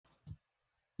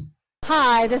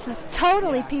Hi, this is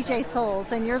totally PJ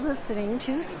Souls, and you're listening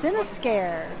to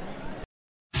Cinescare.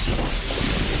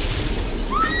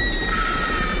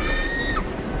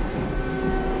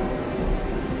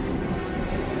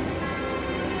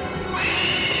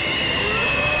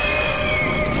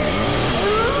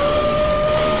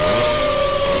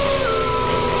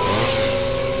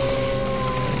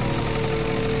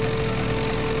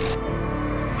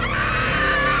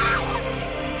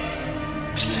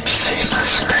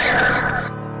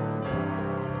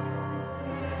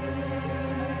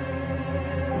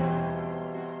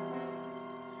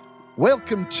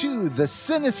 Welcome to the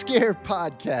Cinescare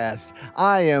podcast.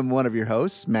 I am one of your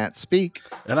hosts, Matt Speak.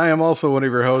 And I am also one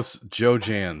of your hosts, Joe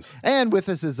Jans. And with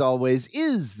us, as always,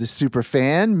 is the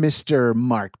superfan, Mr.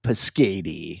 Mark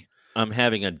Piscati. I'm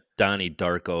having a Donnie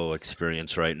Darko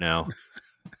experience right now.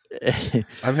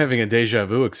 I'm having a deja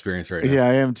vu experience right now. Yeah,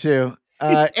 I am too.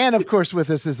 And of course, with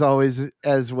us, as always,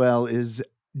 as well, is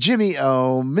Jimmy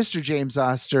O, Mr. James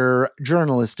Oster,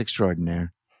 journalist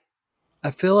extraordinaire.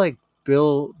 I feel like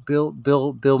Bill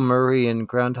Murray in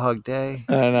Groundhog Day.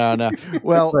 No.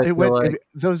 Well,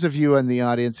 those of you in the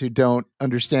audience who don't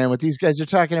understand what these guys are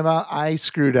talking about, I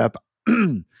screwed up.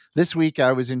 This week,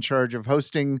 I was in charge of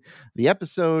hosting the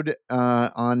episode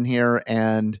on here,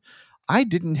 and I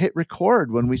didn't hit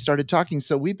record when we started talking.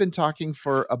 So we've been talking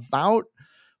for about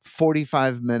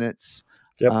 45 minutes.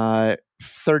 Yep.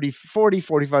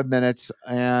 45 minutes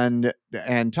and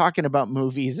talking about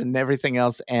movies and everything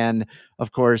else. And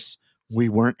of course, we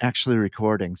weren't actually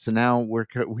recording. So now we're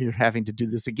having to do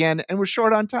this again, and we're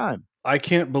short on time. I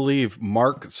can't believe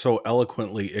Mark so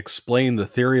eloquently explained the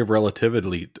theory of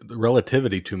relativity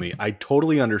to me. I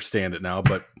totally understand it now,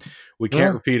 but we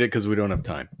can't repeat it because we don't have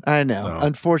time. I know. So.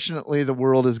 Unfortunately, the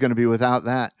world is going to be without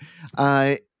that.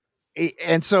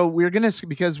 And so we're going to,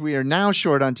 because we are now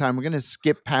short on time, we're going to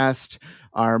skip past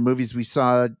our movies we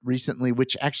saw recently,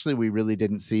 which actually we really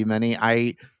didn't see many.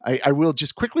 I will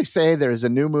just quickly say there is a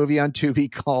new movie on Tubi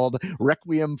called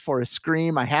Requiem for a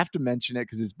Scream. I have to mention it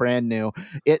because it's brand new.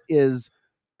 It is,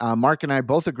 Mark and I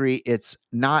both agree, it's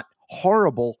not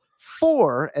horrible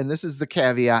and this is the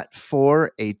caveat,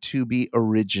 for a Tubi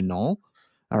original.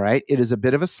 All right. It is a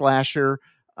bit of a slasher.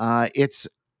 It's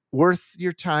worth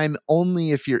your time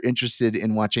only if you're interested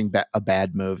in watching a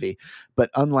bad movie. But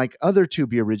unlike other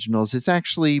Tubi originals, it's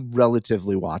actually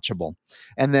relatively watchable.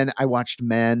 And then I watched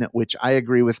Men, which I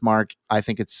agree with Mark. I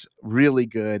think it's really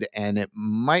good, and it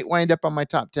might wind up on my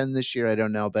top 10 this year. I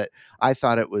don't know, but I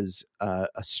thought it was a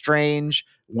strange,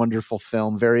 wonderful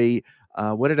film. Very,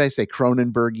 what did I say?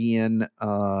 Cronenbergian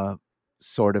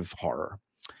sort of horror.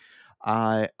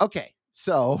 Okay.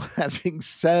 So, having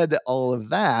said all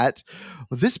of that,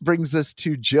 this brings us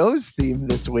to Joe's theme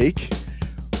this week,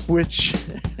 which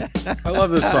I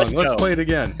love this song. Let's play it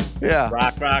again. Yeah,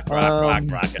 rock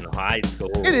in high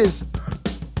school. It is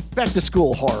back to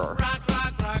school horror.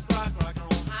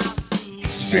 Did you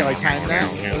see how I timed that?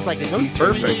 It was like a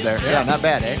perfect there. Yeah, not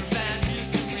bad, eh?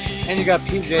 And you got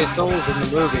PJ Souls in the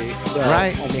movie, so,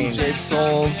 right? PJ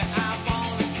Souls.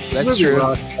 That's true.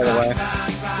 Rock, by the way.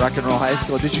 Rock and Roll High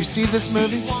School. Did you see this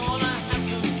movie?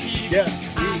 Yeah.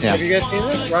 Have you guys seen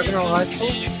it? Rock and Roll High School?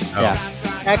 Oh. Yeah.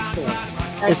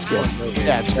 Excellent. It's good. Movie.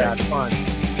 Yeah, it's great. Fun.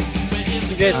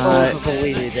 PJ Souls is the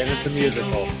lead, and it's a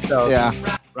musical. So yeah.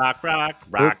 Rock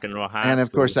and Roll High School. And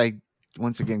of course, I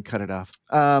once again cut it off.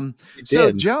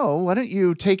 So Joe, why don't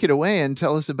you take it away and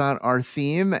tell us about our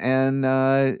theme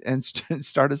and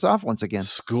start us off once again.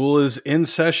 School is in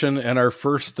session, and our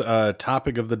first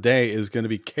topic of the day is going to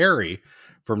be Carrie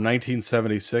from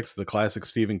 1976, the classic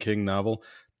Stephen King novel,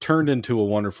 turned into a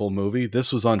wonderful movie.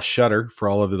 This was on Shudder for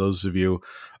all of those of you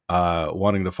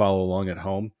wanting to follow along at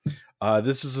home.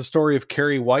 This is the story of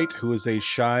Carrie White, who is a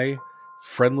shy,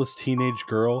 friendless teenage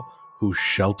girl who's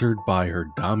sheltered by her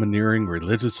domineering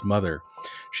religious mother.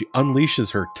 She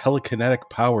unleashes her telekinetic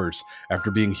powers after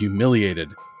being humiliated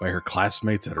by her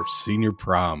classmates at her senior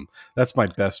prom. That's my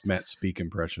best Matt Speak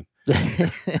impression.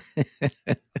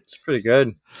 It's pretty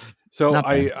good. So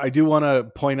I do want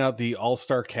to point out the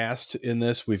all-star cast in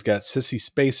this. We've got Sissy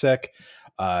Spacek,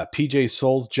 PJ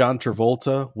Souls, John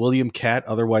Travolta, William Catt,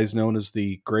 otherwise known as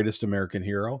the greatest American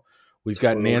hero. We've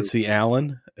got Nancy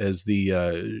Allen as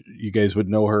the, you guys would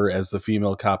know her as the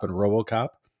female cop in RoboCop.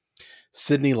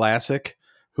 Sidney Lassick,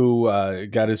 who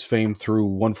got his fame through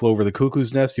One Flew Over the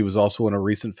Cuckoo's Nest. He was also in a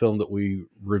recent film that we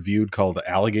reviewed called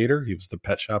Alligator. He was the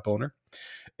pet shop owner.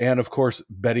 And, of course,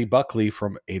 Betty Buckley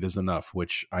from 8 is Enough,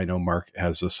 which I know Mark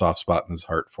has a soft spot in his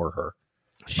heart for her.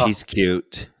 She's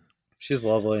cute. She's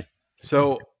lovely.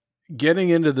 So getting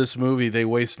into this movie, they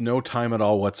waste no time at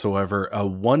all whatsoever.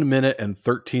 1 minute and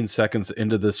 13 seconds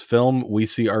into this film, we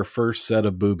see our first set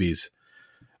of boobies,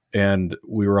 and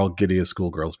we were all giddy as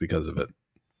schoolgirls because of it.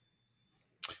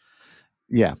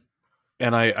 Yeah.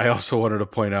 And I also wanted to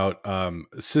point out,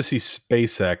 Sissy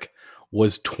Spacek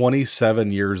was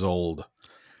 27 years old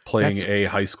playing a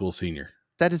high school senior.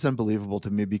 That is unbelievable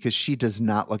to me because she does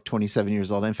not look 27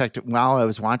 years old. In fact, while I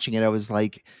was watching it, I was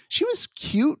like, she was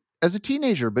cute as a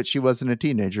teenager, but she wasn't a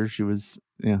teenager. She was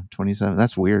 27.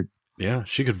 That's weird. Yeah,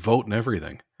 she could vote and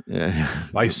everything. Yeah.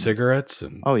 Buy cigarettes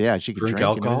and she could drink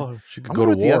alcohol. She could I go to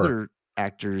wonder what war. the other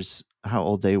actors, how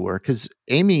old they were, because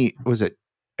Amy was it.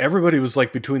 Everybody was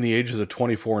like between the ages of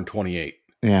 24 and 28.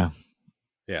 Yeah.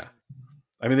 Yeah.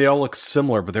 I mean, they all look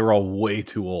similar, but they were all way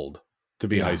too old to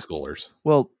be high schoolers.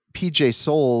 Well, PJ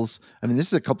Souls, I mean, this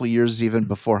is a couple of years even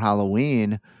before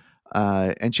Halloween.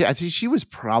 And I think she was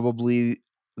probably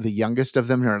the youngest of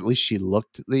them, or at least she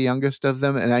looked the youngest of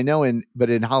them. And I know but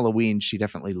in Halloween, she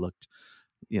definitely looked,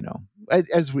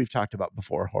 as we've talked about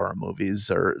before, horror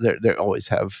movies, or they always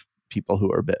have people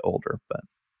who are a bit older, but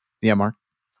yeah, Mark.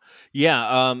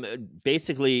 Yeah,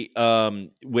 basically,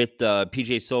 with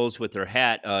PJ Souls with her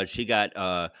hat, she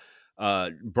got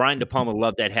Brian De Palma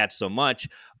loved that hat so much,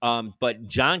 but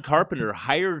John Carpenter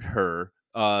hired her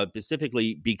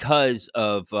specifically because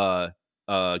of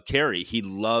Carrie. He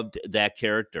loved that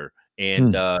character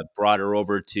and brought her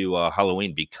over to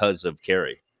Halloween because of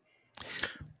Carrie.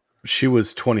 She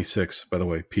was 26, by the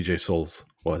way. PJ Souls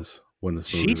was when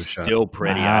this movie was shot. She's still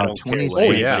pretty. Wow, I don't care 26.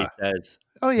 what anybody says.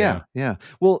 Oh yeah.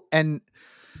 Well, and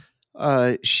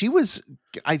she was,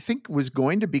 I think, was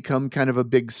going to become kind of a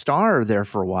big star there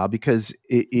for a while because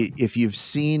if you've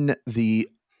seen the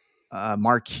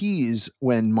marquees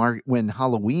when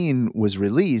Halloween was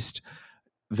released,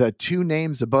 the two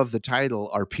names above the title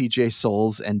are PJ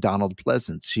Souls and Donald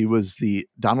Pleasance.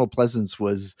 Donald Pleasance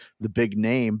was the big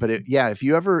name, but if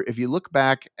you look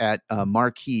back at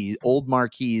old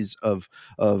marquees of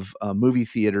movie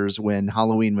theaters when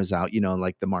Halloween was out,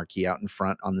 like the marquee out in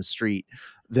front on the street,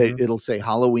 it'll say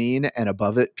Halloween and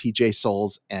above it PJ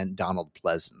Souls and Donald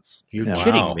Pleasance. You're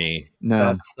kidding me? No,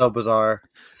 that's so bizarre.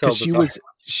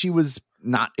 She was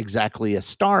not exactly a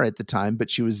star at the time, but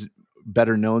she was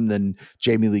better known than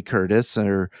Jamie Lee Curtis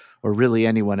or really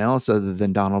anyone else other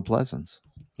than Donald Pleasance.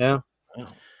 Yeah.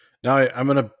 Now I'm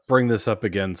going to bring this up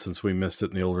again since we missed it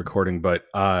in the old recording, but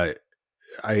my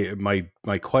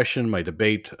question, my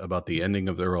debate about the ending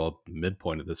of the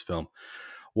midpoint of this film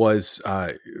was,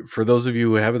 for those of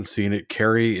you who haven't seen it,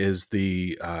 Carrie is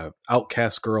the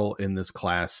outcast girl in this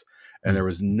class, and there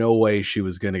was no way she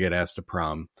was going to get asked to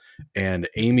prom. And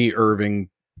Amy Irving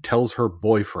tells her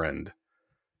boyfriend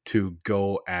to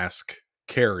go ask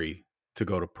Carrie to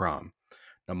go to prom.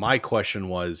 Now, my question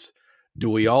was, do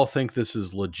we all think this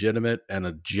is legitimate and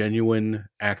a genuine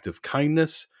act of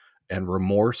kindness and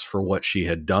remorse for what she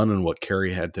had done and what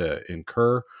Carrie had to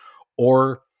incur?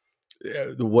 Or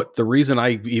the reason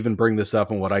I even bring this up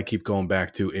and what I keep going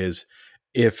back to is,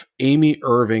 if Amy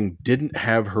Irving didn't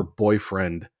have her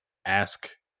boyfriend ask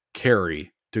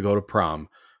Carrie to go to prom,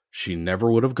 she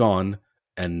never would have gone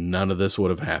and none of this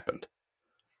would have happened.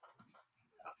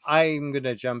 I'm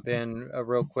gonna jump in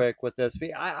real quick with this.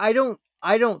 I don't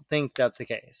think that's the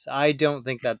case. I don't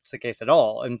think that's the case at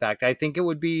all. In fact, I think it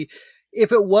would be,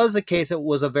 if it was the case, it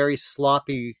was a very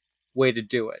sloppy way to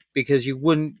do it, because you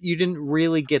didn't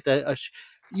really get that.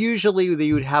 Usually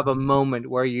you would have a moment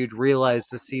where you'd realize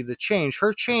to see the change.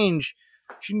 Her change,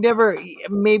 she never,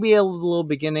 maybe a little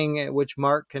beginning, which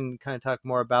Mark can kind of talk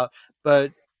more about,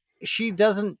 but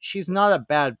she's not a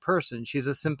bad person. She's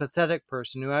a sympathetic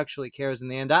person who actually cares in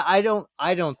the end. I don't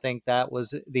think that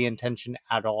was the intention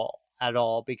at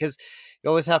all, because you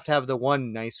always have to have the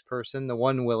one nice person, the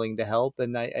one willing to help.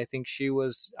 And I think she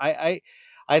was,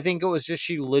 I think it was just,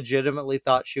 she legitimately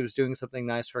thought she was doing something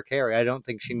nice for Carrie. I don't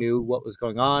think she knew what was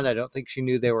going on. I don't think she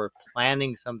knew they were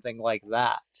planning something like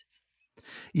that.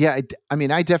 Yeah. I mean,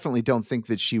 I definitely don't think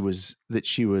that she was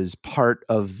part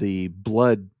of the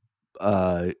blood,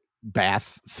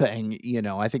 bath thing.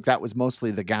 I think that was mostly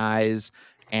the guys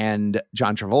and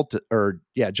John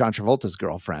Travolta's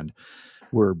girlfriend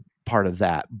were part of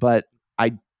that. But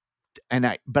I don't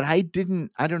know.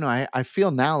 I feel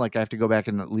now like I have to go back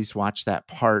and at least watch that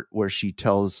part where she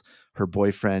tells her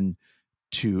boyfriend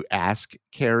to ask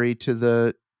Carrie to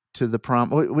the prom.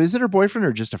 Was it her boyfriend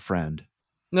or just a friend?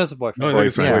 No, it's a boyfriend. No, I think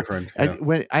it's her boyfriend.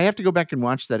 Yeah. I have to go back and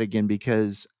watch that again,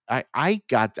 because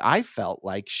I felt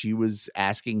like she was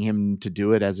asking him to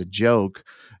do it as a joke,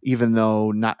 even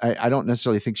though I don't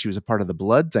necessarily think she was a part of the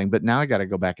blood thing. But now I got to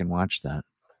go back and watch that.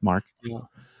 Mark.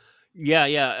 Yeah,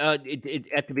 yeah.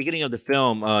 At the beginning of the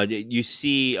film, you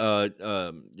see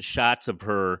shots of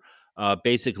her.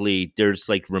 Basically, there's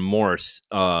like remorse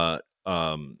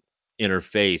in her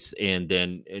face, and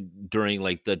then during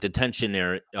like the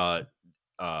detention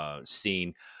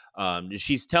scene,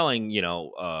 she's telling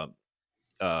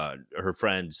her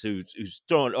friends who's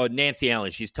throwing Nancy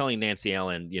Allen. She's telling Nancy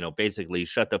Allen, basically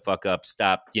shut the fuck up,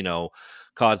 stop,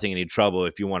 causing any trouble.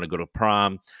 If you want to go to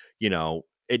prom,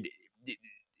 it.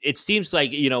 It seems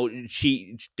like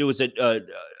there was a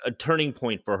turning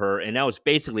point for her, and that was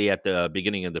basically at the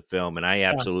beginning of the film. And I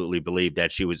absolutely believe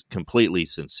that she was completely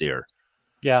sincere.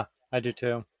 Yeah, I do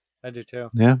too.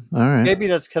 Yeah, all right. Maybe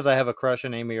that's because I have a crush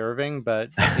on Amy Irving,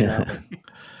 but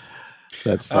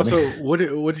That's funny. Also, what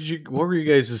were you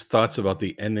guys' thoughts about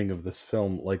the ending of this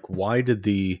film? Like, why did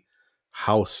the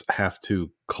house have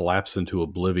to collapse into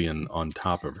oblivion on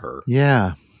top of her?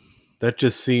 Yeah. That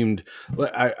just seemed,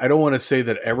 I don't want to say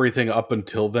that everything up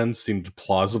until then seemed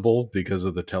plausible because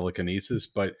of the telekinesis,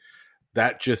 but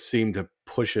that just seemed to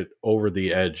push it over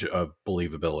the edge of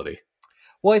believability.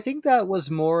 Well, I think that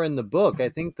was more in the book. I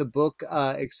think the book,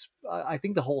 I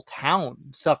think the whole town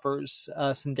suffers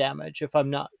some damage, if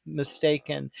I'm not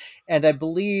mistaken. And I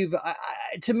believe,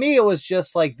 to me, it was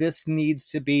just like, this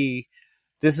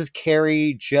is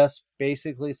Carrie just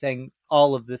basically saying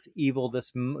all of this evil,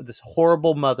 this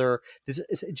horrible mother,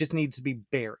 it just needs to be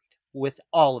buried with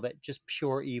all of it, just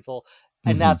pure evil.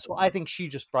 And that's what I think she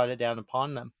just brought it down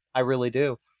upon them. I really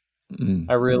do.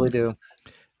 I really do.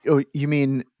 Oh, you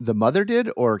mean the mother did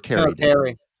or Carrie? No,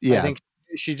 Carrie. Yeah. I think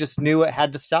she just knew it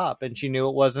had to stop, and she knew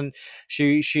it wasn't.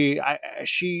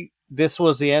 This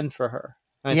was the end for her.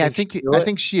 I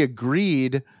think she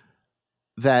agreed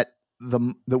that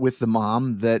with the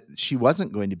mom that she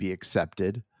wasn't going to be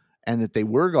accepted, and that they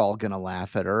were all going to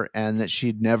laugh at her, and that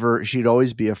she'd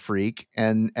always be a freak,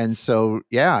 and so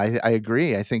I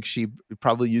agree. I think she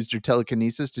probably used her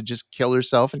telekinesis to just kill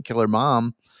herself and kill her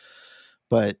mom,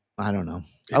 but I don't know.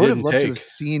 I would have loved to have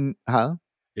seen,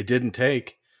 It didn't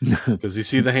take, because you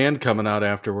see the hand coming out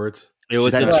afterwards. It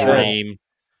was a dream.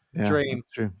 Yeah, that's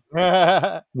true.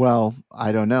 Well,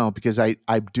 I don't know, because I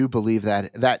do believe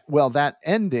that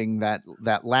ending,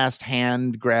 that last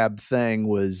hand grab thing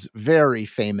was very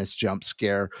famous jump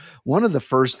scare. One of the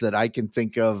first that I can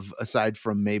think of, aside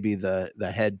from maybe the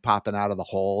head popping out of the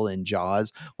hole in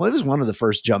Jaws. Well, it was one of the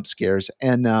first jump scares,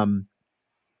 and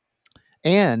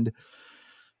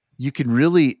you can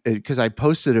really, because I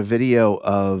posted a video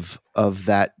of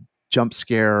that jump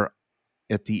scare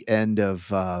at the end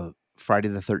of Friday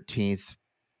the 13th,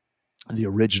 the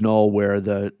original, where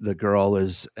the girl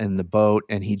is in the boat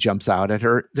and he jumps out at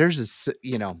her. There's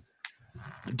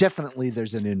definitely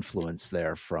there's an influence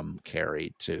there from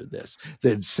Carrie to this.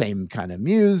 The same kind of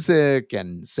music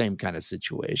and same kind of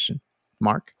situation.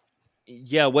 Mark?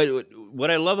 Yeah,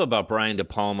 what I love about Brian De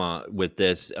Palma with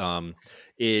this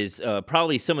is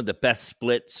probably some of the best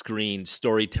split screen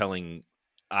storytelling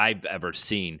I've ever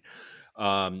seen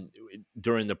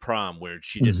during the prom, where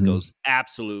she just goes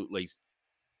absolutely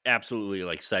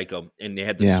like psycho, and they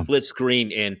had the split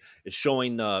screen, and it's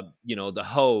showing the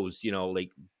hose,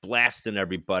 like blasting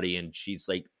everybody, and she's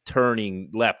like turning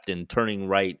left and turning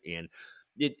right, and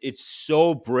it's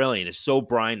so brilliant. It's so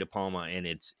Brian De Palma, and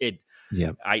I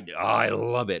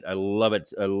love it. I love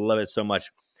it so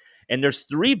much. And there's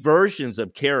 3 versions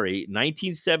of Carrie: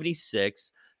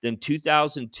 1976, then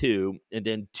 2002, and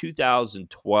then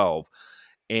 2012.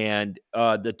 And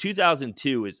the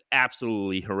 2002 is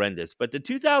absolutely horrendous. But the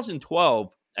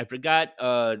 2012, I forgot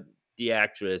the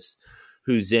actress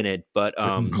who's in it, but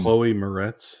Chloe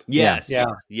Moretz. Yes, yeah.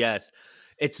 Yes.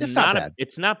 It's not bad.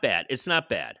 It's not bad. It's not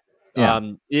bad. Yeah.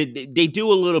 They do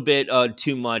a little bit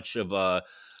too much of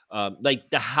like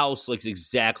the house looks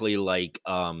exactly like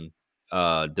the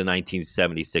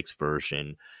 1976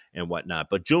 version and whatnot.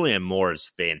 But Julianne Moore is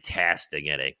fantastic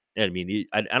in it. I mean,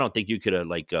 I don't think you could have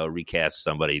recast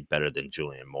somebody better than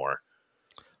Julianne Moore.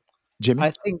 Jimmy?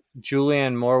 I think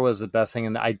Julianne Moore was the best thing,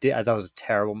 and I thought it was a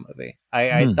terrible movie.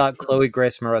 I thought Chloe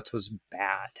Grace Moretz was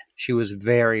bad. She was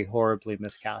very horribly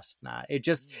miscast in that.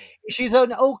 She's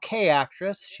an okay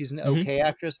actress.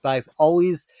 But I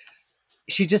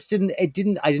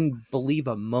didn't believe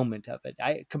a moment of it.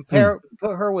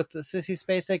 Put her with the Sissy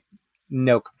Spacek,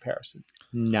 no comparison.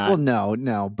 None. Well,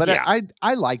 no, but Yeah.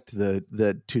 I liked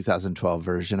the 2012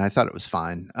 version. I thought it was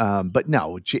fine. But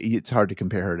no, it's hard to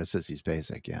compare her to Sissy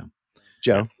Spacek. Yeah.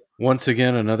 Joe? Once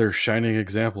again, another shining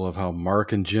example of how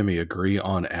Mark and Jimmy agree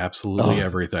on absolutely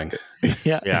everything.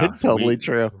 Yeah, totally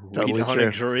true. We don't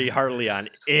agree hardly on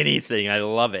anything. I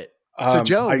love it. So,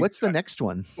 Joe, what's the next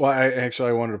one? Well,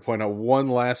 I wanted to point out one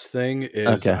last thing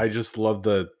is Okay. I just love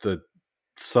the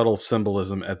subtle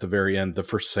symbolism at the very end, the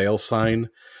for sale sign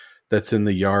that's in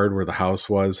the yard where the house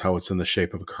was, how it's in the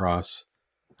shape of a cross.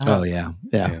 Oh, yeah.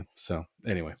 So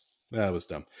anyway, that was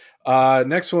dumb.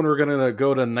 Next one, we're going to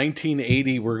go to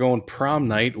 1980. We're going Prom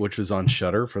Night, which is on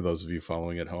Shudder for those of you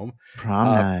following at home.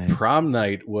 Prom Night. Prom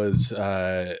Night was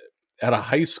at a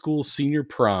high school senior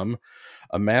prom.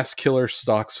 A mass killer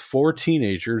stalks 4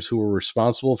 teenagers who were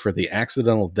responsible for the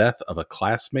accidental death of a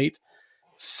classmate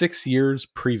 6 years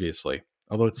previously,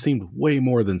 although it seemed way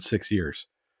more than 6 years.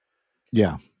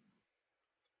 Yeah.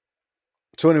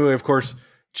 So anyway, of course,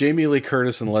 Jamie Lee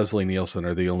Curtis and Leslie Nielsen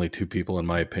are the only 2 people, in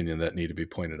my opinion, that need to be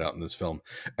pointed out in this film.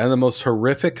 And the most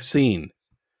horrific scene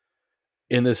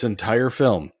in this entire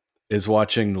film is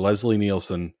watching Leslie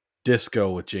Nielsen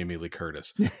disco with Jamie Lee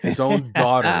Curtis, his own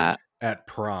daughter, at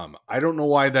prom. I don't know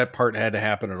why that part had to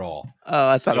happen at all. Oh,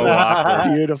 I thought it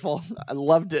was beautiful. I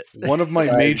loved it. One of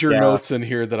my major notes in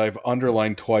here that I've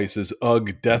underlined twice is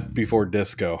 "Ugh, death before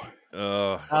disco."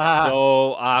 So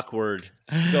awkward.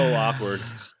 So awkward.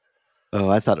 Oh,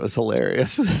 I thought it was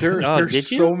hilarious. There's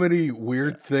so many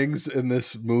weird things in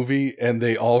this movie, and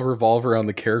they all revolve around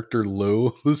the character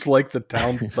Lou, who's like the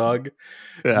town thug.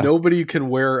 Yeah. Nobody can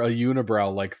wear a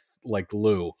unibrow like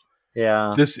Lou.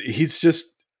 Yeah.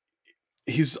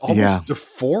 He's almost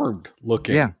deformed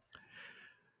looking. Yeah.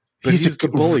 But he's the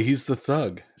bully. He's the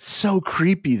thug. So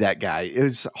creepy, that guy. It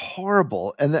was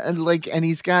horrible. And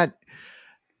he's got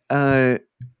a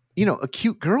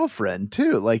cute girlfriend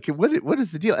too. Like, what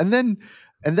is the deal? And then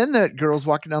that girl's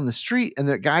walking down the street and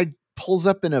that guy pulls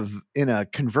up in a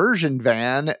conversion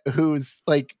van who's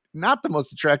like not the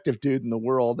most attractive dude in the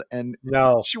world. And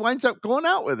she winds up going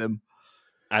out with him.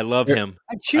 I love him.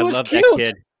 She was love cute. That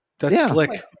kid. That's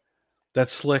slick.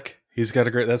 That's slick. He's got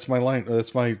a great. That's my line.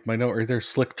 That's my note right there.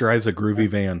 Slick drives a groovy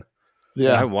van.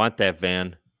 Yeah, I want that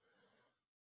van.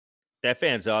 That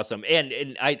van's awesome,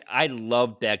 and I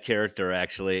love that character.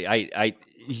 Actually,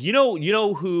 you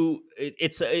know who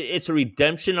it's a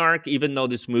redemption arc. Even though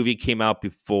this movie came out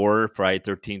before Friday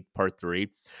 13th Part 3,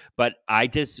 but I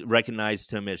just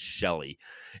recognized him as Shelley.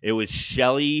 It was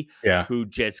Shelley who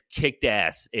just kicked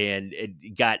ass and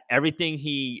got everything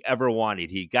he ever wanted.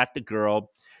 He got the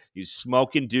girl. He was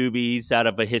smoking doobies out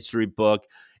of a history book,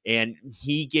 and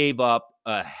he gave up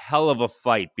a hell of a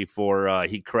fight before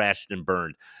he crashed and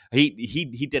burned.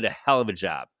 He did a hell of a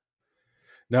job.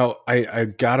 Now, I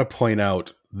gotta point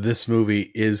out, this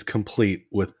movie is complete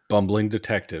with bumbling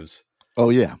detectives.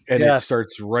 Oh, yeah. And it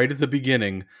starts right at the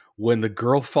beginning when the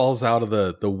girl falls out of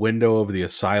the window of the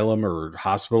asylum or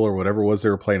hospital or whatever it was they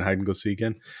were playing hide and go seek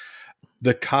in.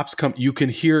 The cops come. You can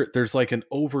hear there's like an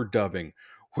overdubbing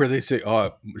where they say,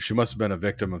 "Oh, she must have been a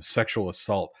victim of sexual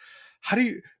assault." How do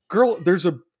you, girl? There's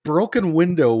a broken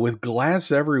window with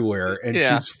glass everywhere, and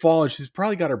she's fallen. She's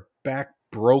probably got her back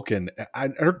broken,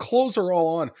 and her clothes are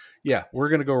all on. Yeah, we're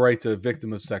gonna go right to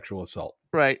victim of sexual assault.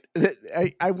 Right.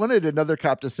 I wanted another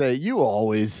cop to say, "You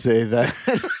always say that,"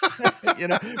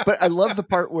 But I love the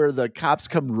part where the cops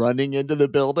come running into the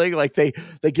building. Like they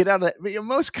get out of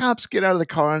most cops get out of the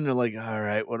car and they're like, "All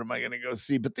right, what am I going to go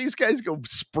see?" But these guys go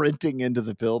sprinting into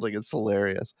the building. It's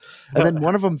hilarious. And then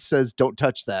one of them says, "Don't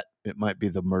touch that. It might be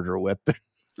the murder weapon."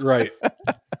 Right.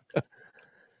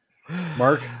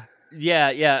 Mark.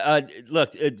 Yeah.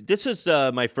 Look, this was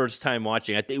my first time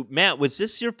watching. I think, Matt, was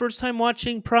this your first time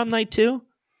watching Prom Night too?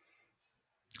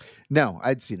 No,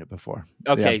 I'd seen it before.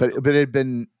 Okay, but it had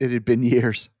been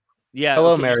years. Yeah.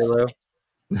 Hello, okay. Mary Lou.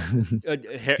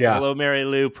 Hello, Mary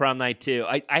Lou. Prom Night 2.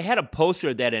 I had a poster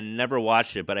of that and never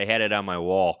watched it, but I had it on my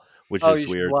wall, which is you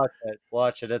weird. should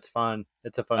watch it. It's fun.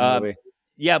 It's a fun movie.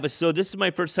 Yeah, but so this is my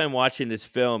first time watching this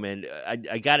film, and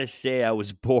I gotta say I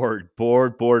was bored for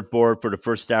the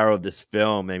first hour of this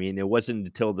film. I mean, it wasn't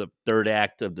until the third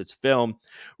act of this film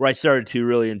where I started to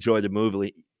really enjoy the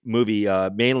movie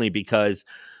mainly because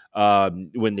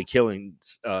when the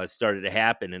killings started to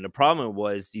happen. And the problem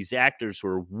was these actors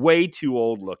were way too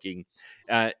old looking.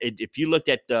 If you looked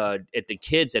at the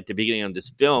kids at the beginning of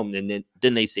this film, and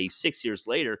then they say 6 years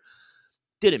later,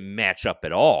 didn't match up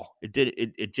at all.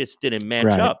 It just didn't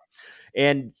match up.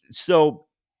 And so,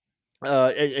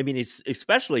 I mean, it's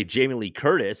especially Jamie Lee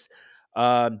Curtis.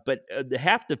 But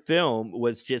half the film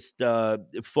was just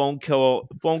phone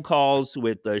calls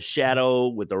with the shadow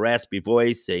with a raspy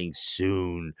voice saying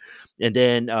soon. And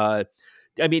then, I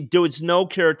mean, there was no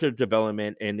character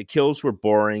development and the kills were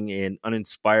boring and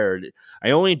uninspired.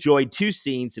 I only enjoyed 2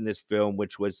 scenes in this film,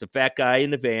 which was the fat guy in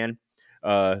the van,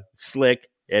 Slick,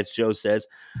 as Joe says,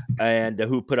 and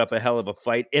who put up a hell of a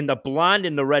fight, and the blonde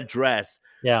in the red dress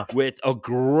Yeah. with a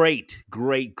great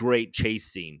chase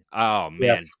scene. Oh man,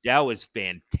 Yes. that was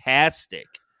fantastic.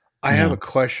 I have a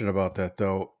question about that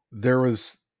though.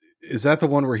 Is that the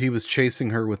one where he was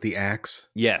chasing her with the axe?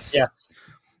 Yes. Yes.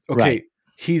 Okay, Right.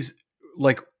 he's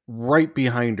like right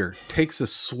behind her, takes a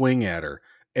swing at her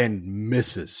and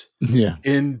misses Yeah.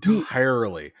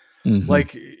 entirely. Mhm.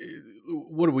 Like,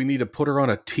 what do we need to put her on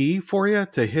a tee for you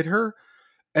to hit her?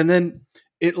 And then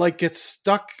it like gets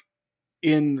stuck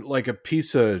in like a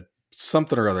piece of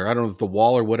something or other. I don't know, it's the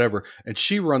wall or whatever. And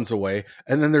she runs away.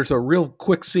 And then there's a real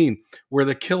quick scene where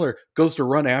the killer goes to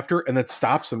run after her and then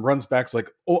stops and runs back. It's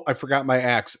like, oh, I forgot my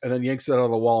axe. And then yanks it out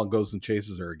of the wall and goes and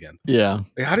chases her again. Yeah.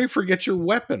 Like, how do you forget your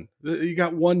weapon? You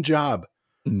got one job.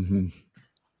 Mm-hmm.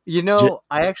 You know,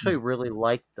 I actually really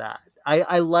like that.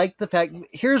 I like the fact.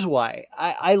 Here's why.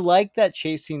 I like that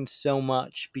chase scene so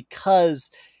much because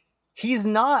he's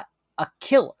not a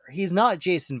killer. He's not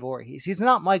Jason Voorhees. He's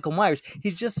not Michael Myers.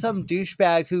 He's just some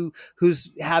douchebag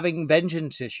who's having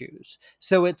vengeance issues.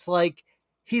 So it's like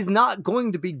he's not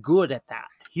going to be good at that.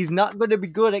 He's not going to be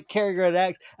good at carrying an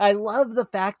axe. I love the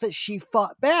fact that she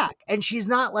fought back, and she's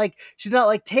not like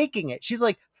taking it. She's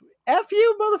like, "F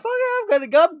you, motherfucker!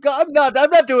 I'm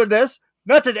not doing this.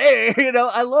 Not today." You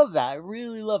know, I love that. I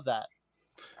really love that.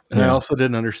 And I also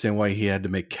didn't understand why he had to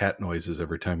make cat noises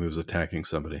every time he was attacking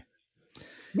somebody.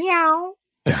 Meow.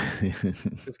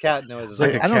 His cat noises. It's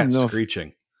like a I don't cat know if-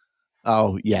 screeching.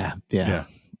 Oh yeah. Yeah.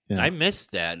 I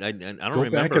missed that. I don't Go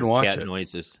remember back and watch cat it.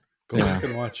 noises. Go back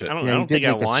and watch it. I don't, Yeah, I he don't did think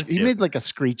I make want he to. made like a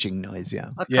screeching noise. Yeah.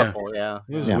 A Yeah. couple, yeah.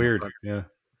 It was Yeah. weird. Yeah.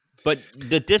 But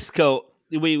the disco,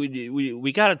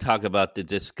 we got to talk about the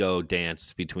disco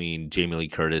dance between Jamie Lee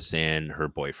Curtis and her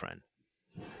boyfriend.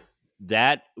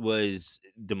 That was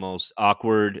the most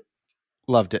awkward.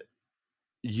 Loved it.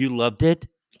 You loved it?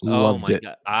 Loved oh my it.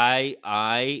 God.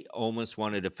 I almost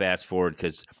wanted to fast forward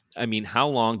because, I mean, how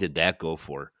long did that go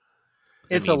for?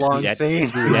 It's I mean, a long that- scene.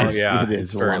 Oh, yeah. It is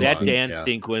It's a very long That scene. dance Yeah.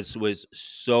 sequence was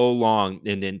so long.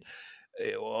 And then,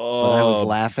 But I was oh,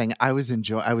 laughing. I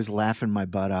was laughing my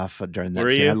butt off during that Were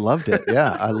scene. you? I loved it.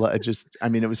 Yeah. I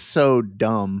mean, it was so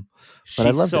dumb. But I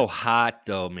she's loved so it. hot,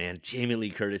 though, man. Jamie Lee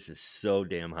Curtis is so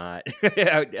damn hot.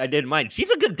 I didn't mind. She's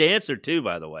a good dancer, too,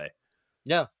 by the way.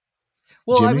 Yeah.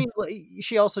 Well, I Jimmy? mean,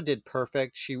 she also did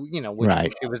Perfect. She, which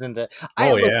Right. she was into.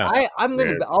 Yeah.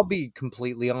 I'll be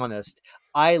completely honest.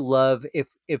 I love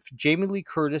if Jamie Lee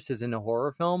Curtis is in a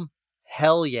horror film.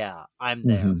 Hell yeah, I'm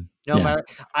there. Mhm. No Yeah. matter.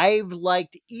 I've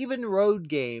liked even Road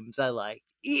Games.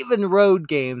 Even Road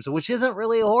Games, which isn't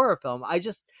really a horror film.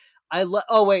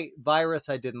 Oh wait, Virus.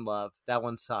 I didn't love that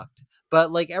one. Sucked.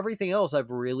 But like everything else, I've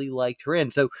really liked her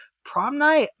in. So Prom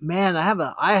Night, man,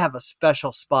 I have a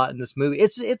special spot in this movie.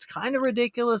 It's kind of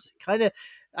ridiculous, kind of.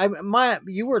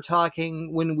 You were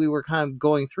talking when we were kind of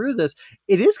going through this.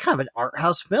 It is kind of an art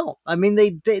house film. I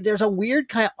mean, there's a weird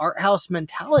kind of art house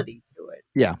mentality to it.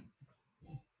 Yeah.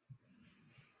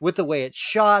 With the way it's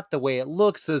shot, the way it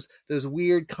looks, those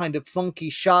weird kind of funky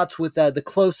shots with the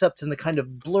close-ups and the kind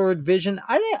of blurred vision.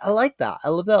 I like that. I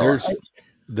love that.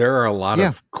 There are a lot Yeah.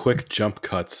 of quick jump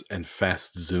cuts and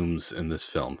fast zooms in this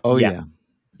film. Oh Yes.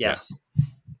 yeah. Yes.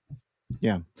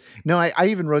 Yeah. No, I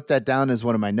even wrote that down as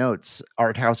one of my notes.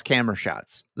 Art house camera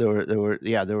shots. There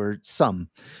were some.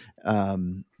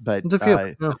 But There's a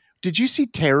few. Yeah. did you see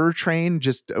Terror Train?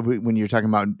 Just when you're talking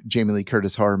about Jamie Lee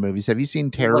Curtis horror movies, have you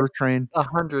seen Terror Train?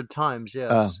 100 times,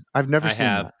 yes. I've never I seen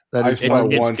have. that. That I is saw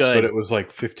one- it once, good. but it was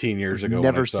like 15 years ago.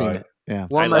 never when I saw seen it. Yeah.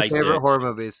 One of I my liked favorite it. horror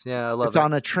movies. Yeah, I love It's it.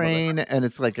 on a train, and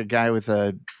it's like a guy with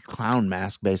a clown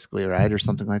mask, basically, right, or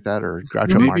something like that, or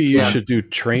Groucho Marx. Maybe you Yeah. should do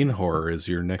train horror as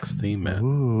your next theme, Matt.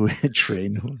 Ooh,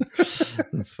 train.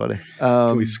 That's funny.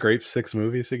 Can we scrape 6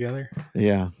 movies together?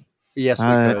 Yeah. Yes, we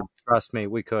could. Trust me,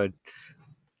 we could.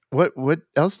 What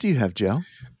else do you have, Joe?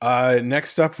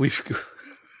 Next up,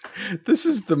 this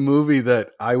is the movie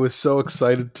that I was so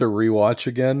excited to rewatch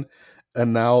again,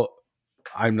 and now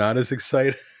I'm not as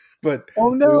excited. But Oh,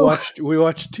 no. we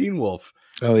watched Teen Wolf,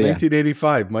 Oh yeah.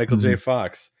 1985. Michael J.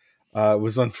 Fox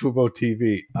was on Fubo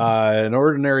TV. An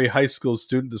ordinary high school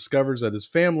student discovers that his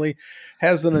family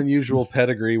has an unusual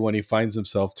pedigree when he finds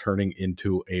himself turning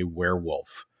into a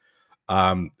werewolf.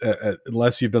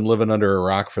 Unless you've been living under a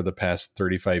rock for the past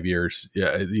 35 years,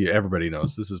 everybody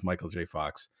knows this is Michael J.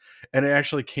 Fox. And it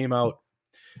actually came out.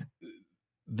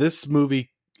 This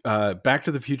movie, Back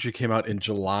to the Future, came out in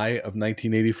July of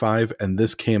 1985, and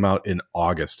this came out in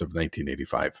August of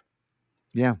 1985.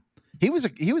 Yeah. He was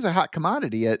a hot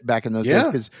commodity back in those days Yeah.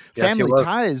 because Yes, he Family was.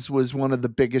 Ties was one of the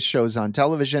biggest shows on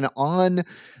television on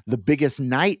the biggest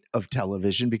night of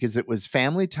television because it was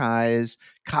Family Ties,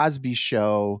 Cosby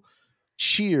Show,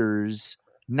 Cheers,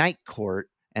 Night Court,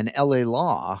 and L.A.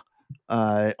 Law,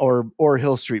 or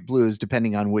Hill Street Blues,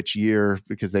 depending on which year,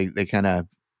 because they kind of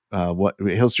what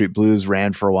Hill Street Blues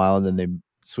ran for a while and then they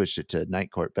switched it to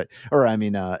Night Court,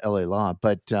 L.A. Law.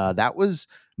 But that was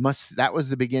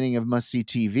the beginning of Must See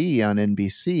TV on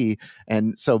NBC,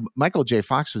 and so Michael J.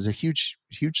 Fox was a huge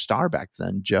star back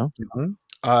then. Joe. Mm-hmm.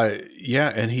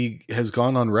 Yeah, and he has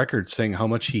gone on record saying how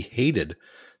much he hated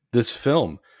this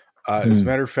film. As a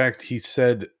matter of fact, he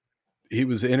said, he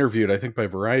was interviewed, I think by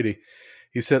Variety.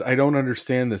 He said, "I don't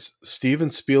understand this. Steven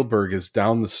Spielberg is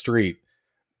down the street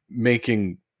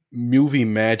making movie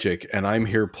magic, and I'm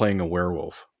here playing a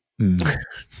werewolf."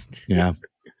 Yeah.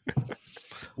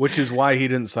 Which is why he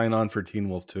didn't sign on for Teen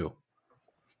Wolf 2.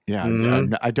 Yeah,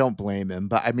 I don't blame him.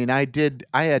 But I mean,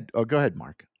 go ahead,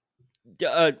 Mark.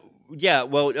 Yeah,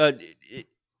 well,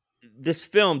 this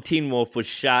film, Teen Wolf, was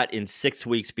shot in 6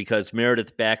 weeks because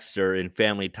Meredith Baxter in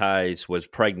Family Ties was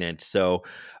pregnant. So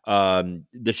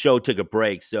the show took a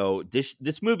break. So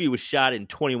this movie was shot in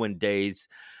 21 days.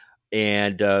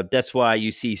 And that's why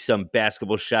you see some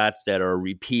basketball shots that are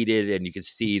repeated, and you can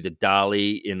see the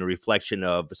dolly in the reflection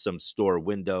of some store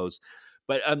windows.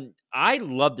 But I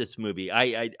love this movie.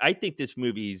 I think this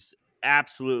movie's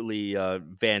absolutely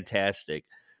fantastic.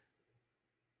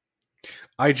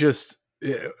 I just,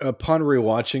 upon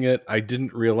rewatching it, I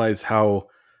didn't realize how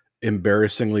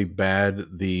embarrassingly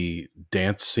bad the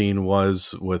dance scene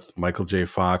was with Michael J.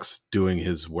 Fox doing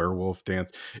his werewolf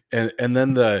dance. And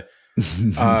then the,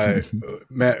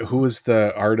 Matt, who was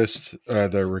the artist,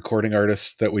 the recording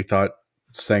artist that we thought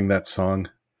sang that song?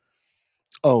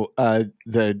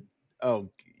 Randy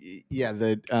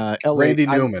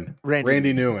Newman.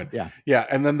 Randy Newman. Yeah.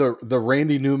 And then the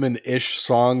Randy Newman-ish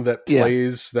song that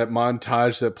plays, that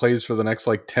montage that plays for the next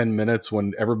like 10 minutes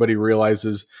when everybody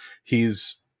realizes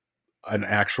he's an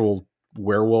actual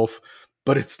werewolf,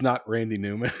 but it's not Randy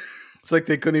Newman. It's like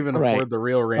they couldn't even afford the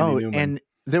real Randy Newman. And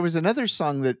there was another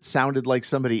song that sounded like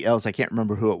somebody else. I can't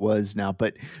remember who it was now,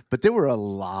 but there were a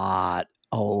lot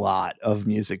of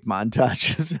music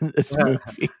montages in this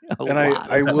movie.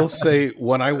 I will say,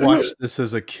 when I watched this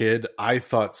as a kid, I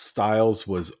thought Styles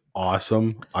was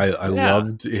awesome. I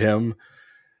loved him,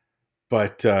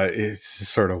 but it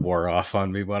sort of wore off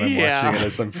on me when I'm watching it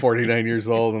as I'm 49 years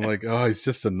old. I'm like, oh, he's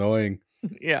just annoying.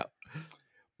 Yeah.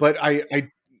 But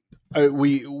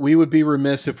we would be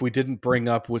remiss if we didn't bring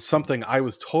up with something I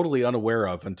was totally unaware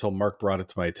of until Mark brought it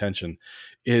to my attention,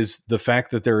 is the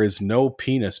fact that there is no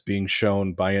penis being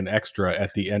shown by an extra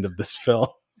at the end of this film.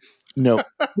 No,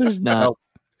 there's not.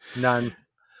 None.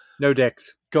 No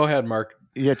dicks. Go ahead, Mark.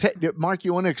 Yeah, Mark,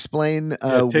 you want to explain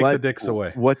take the dicks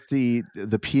away. What the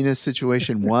penis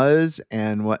situation was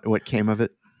and what came of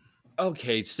it?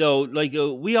 Okay, so like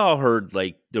we all heard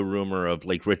like the rumor of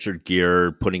like Richard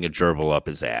Gere putting a gerbil up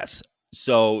his ass.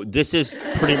 So this is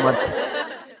pretty much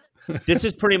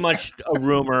a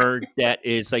rumor that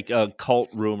is like a cult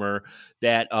rumor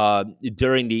that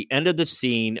during the end of the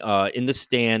scene in the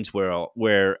stands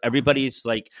where everybody's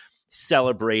like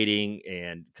celebrating,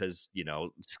 and because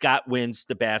Scott wins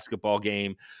the basketball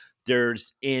game,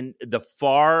 there's in the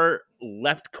far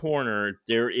left corner,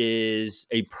 there is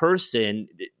a person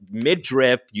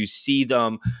midriff. You see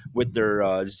them with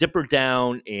their zipper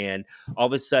down, and all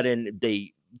of a sudden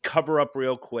they cover up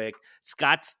real quick.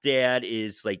 Scott's dad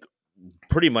is like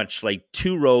pretty much like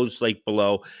 2 rows like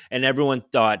below, and everyone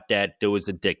thought that there was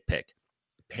a dick pic.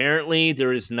 Apparently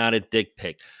there is not a dick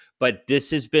pic, but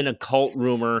this has been a cult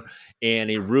rumor,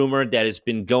 and a rumor that has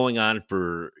been going on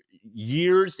for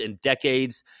years and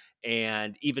decades.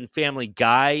 And even Family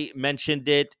Guy mentioned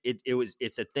it.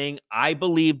 It's a thing. I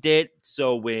believed it.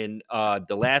 So when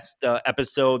the last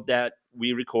episode that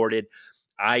we recorded,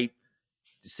 I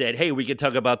said, "Hey, we could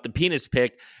talk about the penis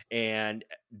pic," and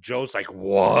Joe's like,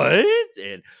 "What?"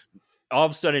 And all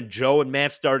of a sudden, Joe and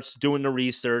Matt starts doing the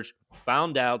research.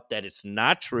 Found out that it's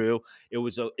not true. It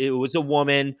was a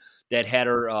woman that had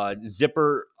her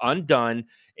zipper undone,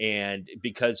 and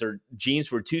because her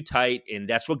jeans were too tight, and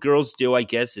that's what girls do, I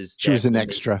guess. She was an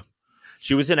extra,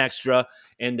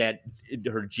 and that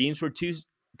her jeans were too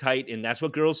tight, and that's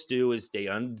what girls do, is they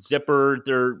unzipper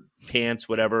their pants,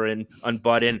 whatever, and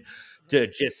unbutton to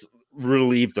just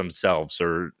relieve themselves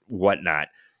or whatnot.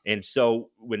 And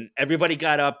so when everybody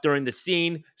got up during the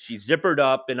scene, she zippered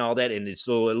up and all that, and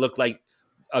so it looked like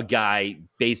a guy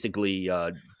basically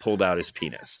pulled out his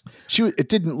penis. It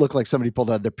didn't look like somebody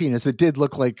pulled out their penis. It did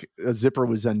look like a zipper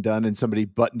was undone and somebody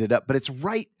buttoned it up. But it's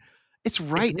right at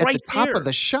the top of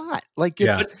the shot. Like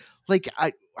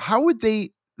how would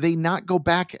they? they not go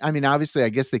back? I mean, obviously, I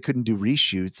guess they couldn't do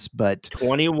reshoots, but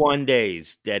 21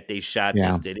 days that they shot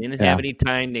Yeah, this. They didn't yeah. have any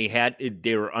time.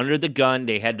 They were under the gun.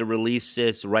 They had to release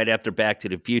this right after Back to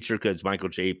the Future because Michael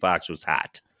J. Fox was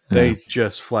hot. They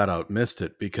just flat out missed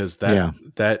it because Yeah.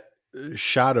 that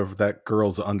shot of that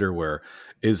girl's underwear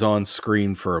is on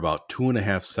screen for about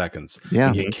 2.5 seconds. Yeah.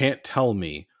 And you can't tell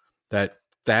me that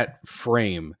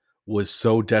frame was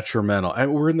so detrimental.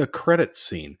 And we're in the credits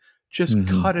scene. Just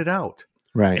cut it out.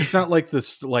 Right. It's not like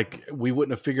this, like we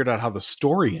wouldn't have figured out how the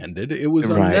story ended. It was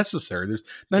Right. unnecessary. There's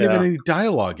not even any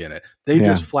dialogue in it. They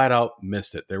just flat out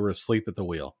missed it. They were asleep at the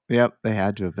wheel. Yep, they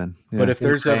had to have been. Yeah. But if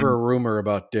there's ever a rumor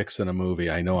about dicks in a movie,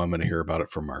 I know I'm going to hear about it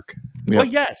from Mark. Yep. Well,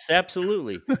 yes,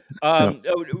 absolutely.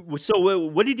 So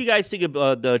what did you guys think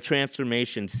about the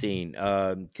transformation scene?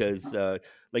 Because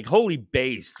like holy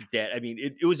base, that I mean,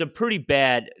 it was a pretty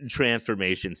bad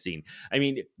transformation scene. I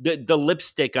mean, the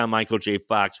lipstick on Michael J.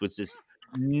 Fox was this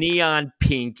neon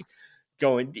pink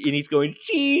going, and he's going,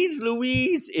 geez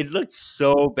Louise, it looked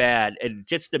so bad. And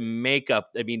just the makeup,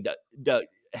 I mean, the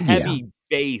heavy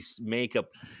base makeup,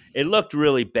 it looked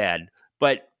really bad.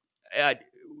 But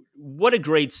what a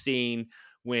great scene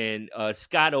when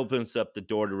Scott opens up the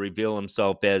door to reveal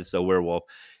himself as a werewolf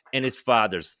and his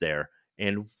father's there.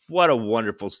 And what a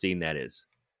wonderful scene that is.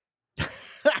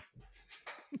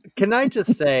 Can I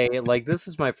just say, like, this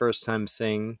is my first time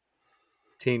seeing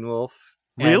Teen Wolf.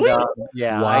 Really? And,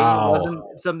 yeah. Wow. It wasn't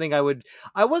something I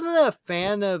wasn't a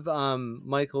fan of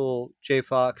Michael J.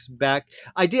 Fox back.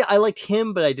 I liked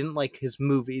him, but I didn't like his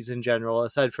movies in general,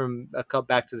 aside from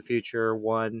Back to the Future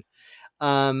one.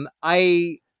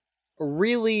 I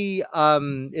really,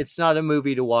 it's not a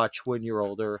movie to watch when you're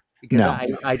older. Because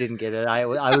No. I didn't get it. I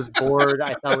was bored.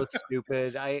 I thought it was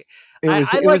stupid.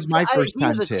 It was my first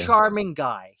time too. He's a charming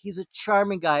guy. He's a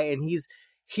charming guy, and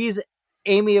he's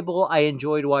amiable. I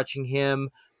enjoyed watching him,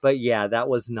 but yeah, that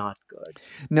was not good.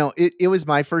 No, it was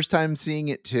my first time seeing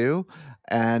it too,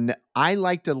 and I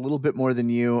liked it a little bit more than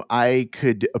you. I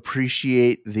could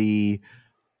appreciate the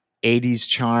 80s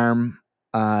charm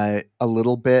a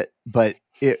little bit, but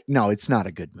it's not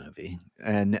a good movie.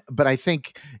 But I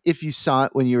think if you saw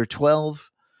it when you were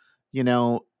 12,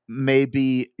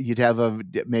 maybe you'd have a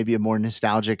more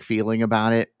nostalgic feeling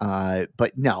about it.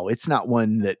 But no, it's not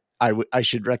one that I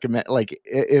should recommend. Like,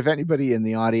 if anybody in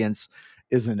the audience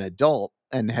is an adult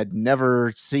and had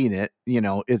never seen it,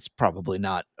 it's probably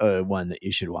not one that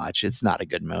you should watch. It's not a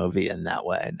good movie in that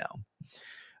way. No.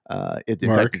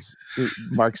 Mark?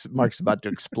 Mark's about to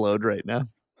explode right now.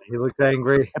 He looks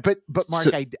angry. But Mark,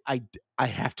 I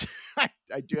have to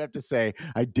I do have to say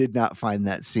I did not find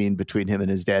that scene between him and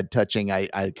his dad touching.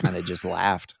 I kind of just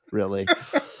laughed, really.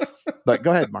 But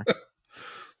go ahead, Mark.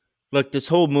 Look, this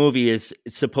whole movie is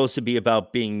supposed to be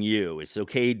about being you. It's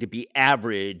okay to be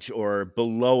average or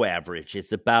below average.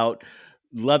 It's about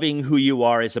loving who you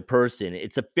are as a person.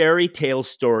 It's a fairy tale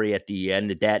story at the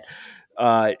end that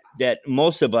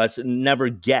most of us never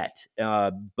get.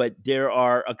 But there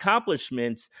are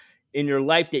accomplishments in your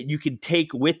life that you can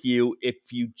take with you if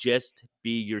you just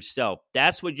be yourself.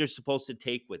 That's what you're supposed to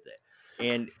take with it.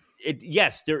 And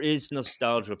yes, there is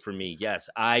nostalgia for me. Yes,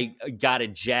 I got a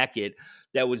jacket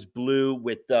that was blue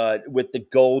with the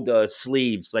gold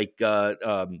sleeves, like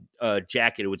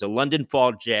jacket. It was a London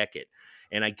Fall jacket.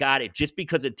 And I got it just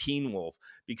because of Teen Wolf,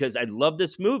 because I love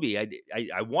this movie.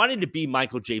 I wanted to be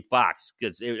Michael J. Fox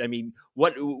because,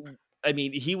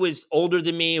 he was older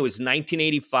than me. It was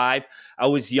 1985. I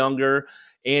was younger.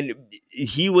 And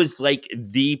he was like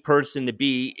the person to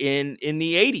be in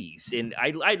the 80s. And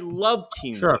I love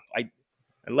Teen Wolf. I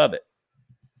love it.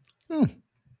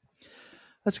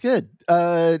 That's good.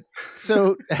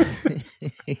 So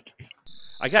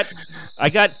I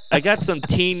got some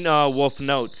Teen Wolf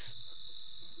notes.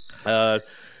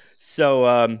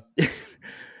 Dylan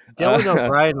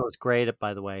O'Brien was great,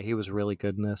 by the way. He was really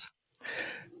good in this.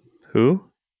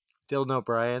 Who? Dylan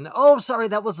O'Brien. Oh, sorry,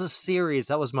 that was a series.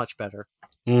 That was much better.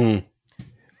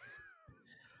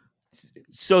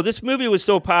 So this movie was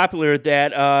so popular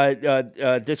that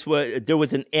there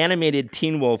was an animated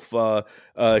Teen Wolf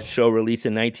show released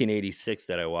in 1986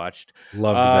 that I watched.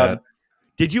 Loved that.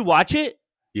 Did you watch it?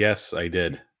 Yes, I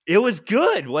did. It was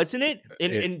good, wasn't it?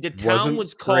 And the town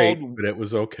was called, great, but it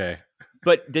was okay.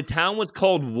 But the town was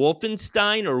called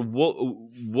Wolfenstein or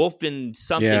Wolfen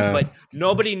something. Yeah. But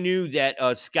nobody knew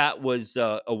that Scott was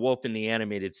a wolf in the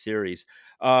animated series.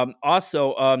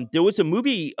 Also, there was a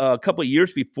movie a couple of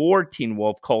years before Teen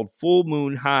Wolf called Full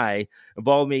Moon High,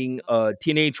 involving a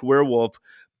teenage werewolf.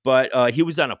 But he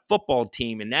was on a football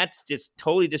team, and that's just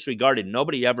totally disregarded.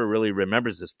 Nobody ever really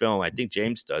remembers this film. I think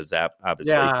James does that,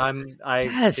 obviously. Yeah,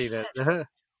 I've seen it.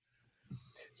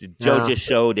 Joe Yeah. just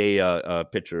showed a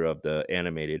picture of the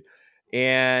animated.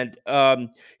 And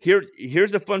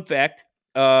here's a fun fact.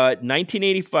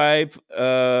 1985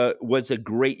 was a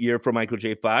great year for Michael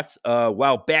J. Fox.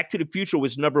 While Back to the Future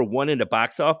was number 1 in the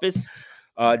box office,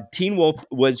 Teen Wolf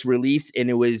was released and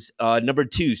it was number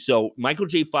 2. So Michael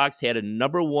J. Fox had a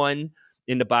number 1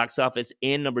 in the box office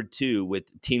and number 2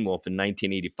 with Teen Wolf in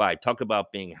 1985. Talk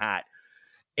about being hot.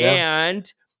 Yeah.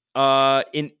 And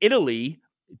in Italy,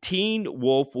 Teen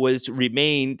Wolf was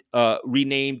renamed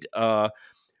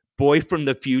Boy from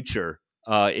the Future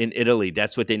in Italy.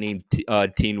 That's what they named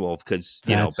Teen Wolf because,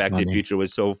 That's Back to the funny. Future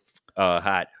was so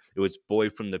hot. It was Boy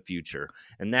from the Future.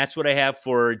 And that's what I have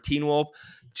for Teen Wolf.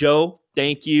 Joe,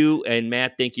 thank you. And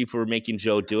Matt, thank you for making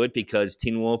Joe do it because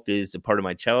Teen Wolf is a part of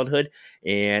my childhood.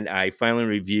 And I finally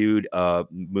reviewed a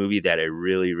movie that I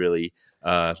really, really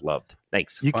loved.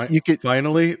 Thanks. You could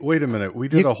Finally, wait a minute. We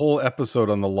did a whole episode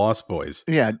on the Lost Boys.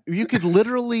 Yeah, you could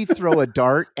literally throw a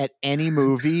dart at any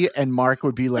movie, and Mark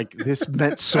would be like, "This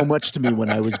meant so much to me when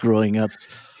I was growing up."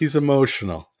 He's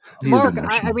emotional. He is Mark, I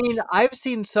emotional. mean, I've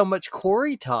seen so much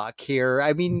Corey talk here.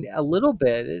 I mean, a little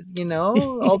bit,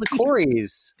 all the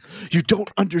Coreys. You don't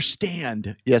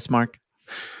understand. Yes, Mark.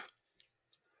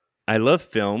 I love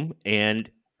film,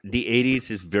 and the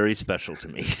 80s is very special to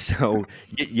me. So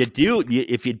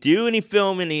if you do any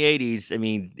film in the 80s, I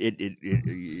mean,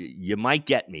 you might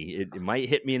get me. It might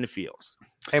hit me in the feels.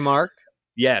 Hey, Mark,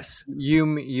 Yes.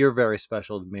 you're very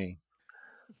special to me.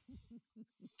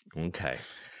 Okay.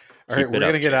 All right, Keep we're it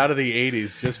going to up, get Jay. out of the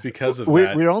 80s just because of We're,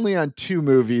 that. we're only on 2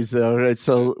 movies though, right?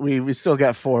 So we still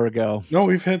got 4 to go.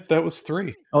 No, that was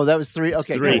 3. Oh, that was 3.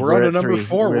 Okay, three. good. We're on to at number 3.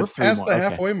 4. We're at 3 past more. the Okay.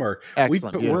 halfway mark.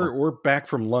 Excellent. Beautiful. We're back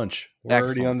from lunch. We're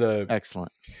already on the.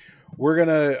 Excellent. We're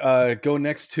gonna go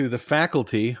next to The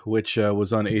Faculty, which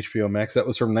was on HBO Max. That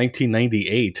was from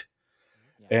 1998,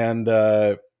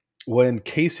 and when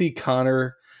Casey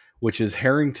Connor, which is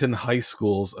Harrington High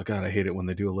School's, oh God, I hate it when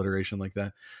they do alliteration like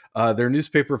that. Their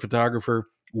newspaper photographer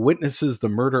witnesses the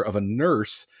murder of a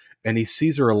nurse, and he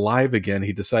sees her alive again.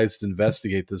 He decides to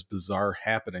investigate this bizarre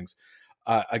happenings.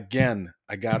 Again,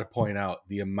 I got to point out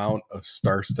the amount of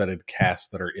star-studded casts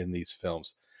that are in these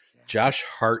films. Josh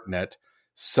Hartnett,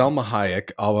 Selma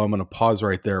Hayek. Oh, I'm going to pause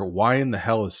right there. Why in the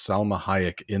hell is Selma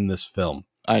Hayek in this film?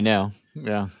 I know.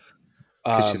 Yeah. She's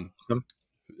awesome.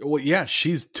 Well, yeah,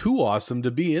 she's too awesome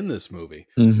to be in this movie.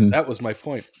 Mm-hmm. That was my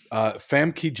point.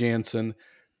 Famke Janssen,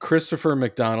 Christopher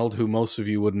McDonald, who most of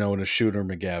you would know as Shooter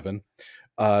McGavin,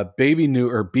 BB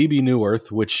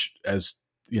Newirth, which, as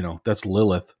you know, that's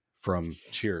Lilith from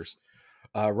Cheers.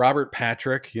 Robert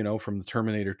Patrick, from the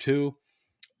Terminator 2.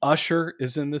 Usher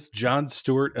is in this. Jon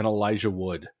Stewart and Elijah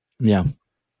Wood. Yeah.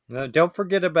 Don't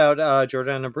forget about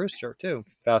Jordana Brewster too.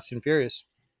 Fast and Furious.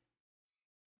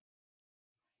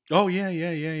 Oh yeah.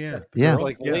 Yeah. It's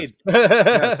like the Yes. lead.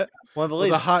 Yes. One of the Well,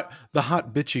 leads. the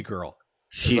hot bitchy girl.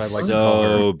 She's I like to call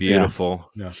so her. beautiful.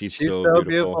 Yeah. She's She's so so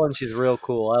beautiful. and she's real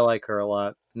cool. I like her a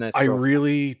lot. Nice. I girl.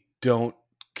 really don't.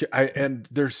 And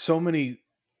there's so many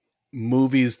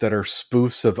movies that are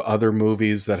spoofs of other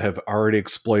movies that have already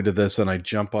exploited this, and I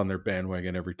jump on their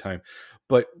bandwagon every time.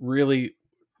 But really,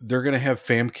 they're going to have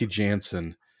Famke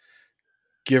Janssen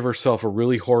give herself a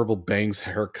really horrible bangs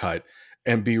haircut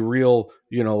and be real,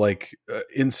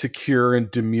 insecure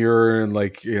and demure and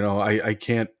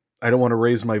I don't want to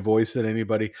raise my voice at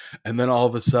anybody. And then all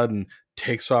of a sudden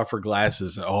takes off her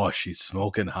glasses. And, oh, she's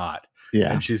smoking hot.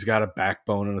 Yeah. And she's got a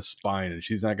backbone and a spine, and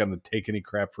she's not going to take any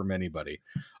crap from anybody.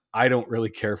 I don't really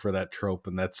care for that trope,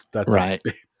 and that's Right.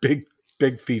 a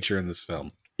big feature in this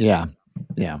film. Yeah.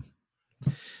 Yeah.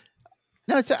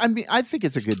 No, I think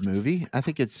it's a good movie. I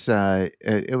think it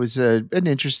was an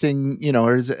interesting, it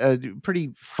was a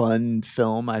pretty fun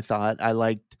film. I thought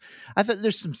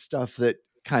there's some stuff that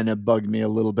kind of bugged me a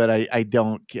little bit. I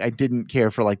didn't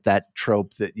care for like that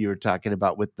trope that you were talking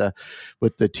about with the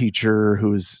teacher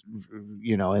who's,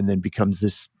 and then becomes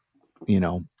this,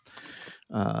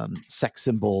 sex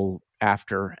symbol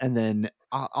after. And then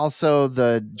also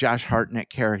the Josh Hartnett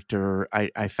character,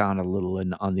 I found a little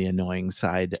on the annoying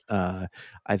side. I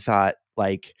thought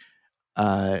like,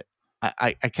 I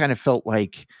kind of felt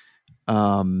like,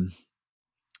 I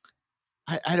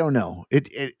don't know.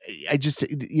 I just,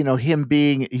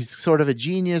 he's sort of a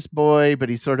genius boy, but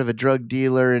he's sort of a drug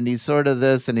dealer, and he's sort of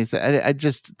this, and it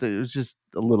was just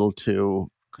a little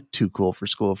too cool for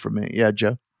school for me. Yeah,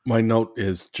 Joe. My note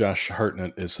is Josh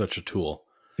Hartnett is such a tool.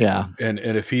 Yeah. And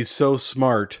if he's so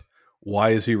smart, why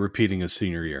is he repeating his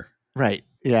senior year? Right.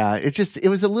 Yeah. It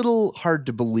was a little hard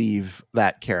to believe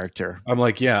that character. I'm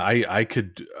like, yeah, I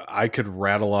could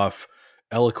rattle off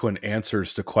eloquent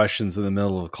answers to questions in the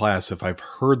middle of the class if I've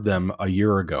heard them a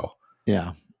year ago.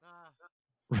 Yeah.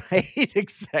 Right,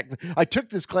 exactly. I took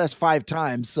this class 5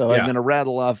 times, so Yeah. I'm going to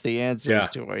rattle off the answers Yeah.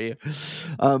 to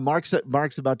you. Mark's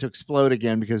about to explode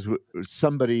again because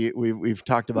we've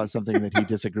talked about something that he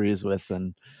disagrees with,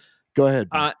 and go ahead.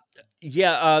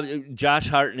 Josh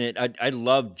Hartnett. I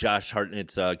love Josh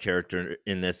Hartnett's character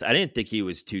in this. I didn't think he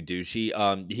was too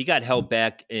douchey. He got held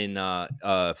back in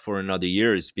for another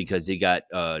years because he got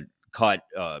caught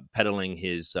peddling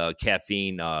his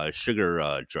caffeine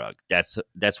sugar drug.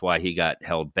 That's why he got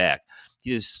held back.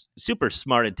 He's a super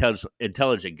smart,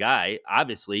 intelligent guy.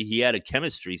 Obviously, he had a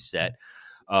chemistry set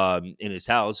in his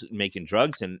house making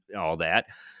drugs and all that.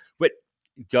 But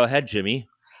go ahead, Jimmy.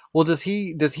 Well, does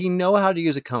he know how to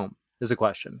use a comb? Is a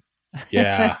question.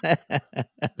 Yeah.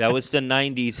 That was the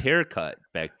 90s haircut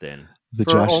back then. The For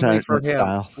Josh only for Hartnett him.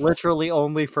 style. Literally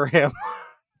only for him.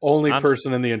 Only I'm-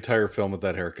 person in the entire film with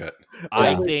that haircut. I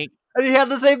Yeah. think And he had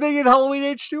the same thing in Halloween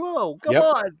H2O. Come Yep.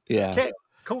 on. Yeah. Okay.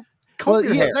 Comb Well,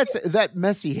 your yeah, hair. that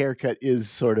messy haircut is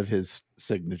sort of his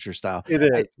signature style. It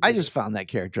is. I just found that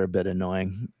character a bit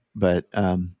annoying, but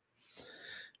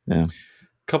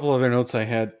Couple other notes I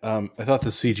had. I thought the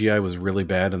CGI was really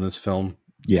bad in this film.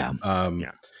 yeah.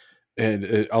 Yeah.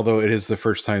 And although it is the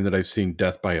first time that I've seen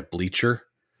death by a bleacher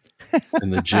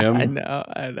in the gym.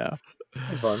 I know.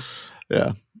 It's fun.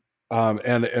 Yeah.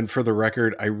 And for the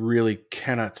record, I really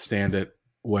cannot stand it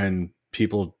when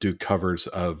people do covers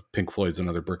of Pink Floyd's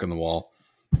Another Brick in the Wall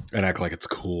and act like it's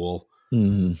cool.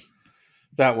 Mhm.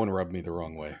 That one rubbed me the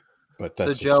wrong way. But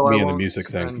that's So just Joe, me I and a won't music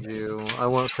send thing. you. I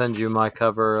won't send you my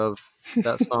cover of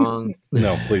that song.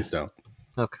 No, please don't.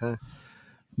 Okay.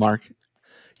 Mark.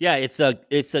 Yeah, it's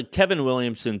a Kevin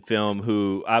Williamson film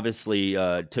who obviously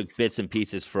took bits and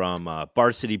pieces from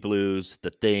Varsity Blues,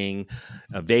 The Thing,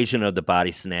 Invasion of the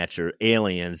Body Snatcher,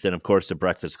 Aliens, and of course The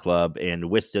Breakfast Club, and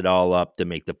whisked it all up to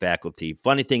make The Faculty.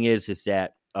 Funny thing is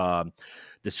that the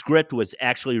script was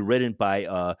actually written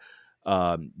by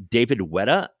David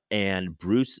Weta and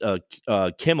Bruce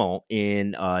Kimmel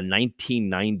in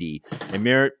 1990, and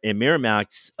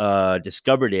Miramax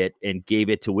discovered it and gave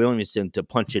it to Williamson to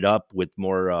punch it up with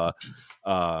more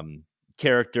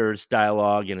characters,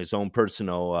 dialogue, and his own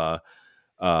personal,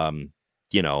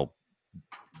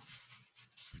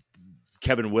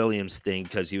 Kevin Williams thing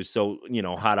because he was so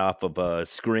hot off of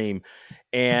Scream,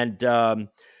 and.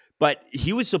 But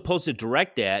he was supposed to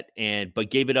direct that, but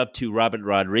gave it up to Robert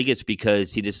Rodriguez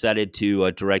because he decided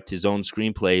to direct his own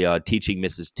screenplay, Teaching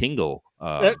Mrs. Tingle,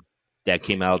 that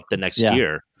came out the next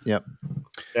year. Yep.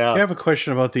 Yeah. I have a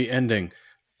question about the ending.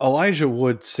 Elijah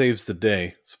Wood saves the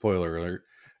day. Spoiler alert.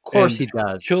 Of course and he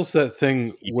does. Kills that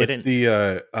thing He with didn't.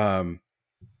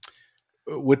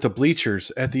 the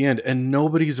bleachers at the end, and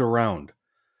nobody's around.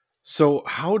 So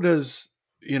how does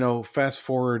fast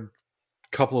forward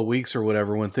couple of weeks or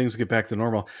whatever when things get back to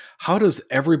normal, how does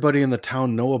everybody in the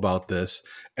town know about this?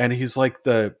 And he's like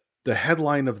the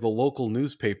headline of the local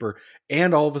newspaper,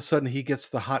 and all of a sudden he gets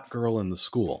the hot girl in the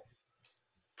school.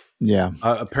 Yeah.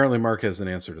 Apparently Mark has an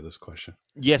answer to this question.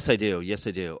 Yes, I do.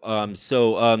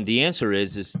 So the answer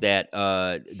is that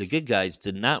the good guys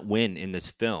did not win in this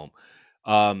film.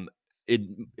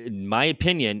 In my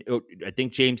opinion, I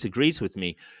think James agrees with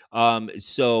me.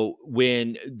 So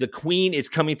when the queen is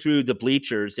coming through the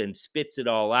bleachers and spits it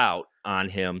all out on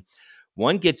him,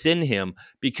 one gets in him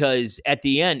because at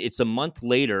the end, it's a month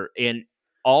later and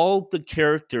all the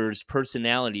characters'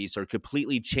 personalities are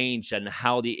completely changed on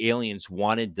how the aliens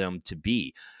wanted them to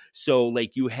be. So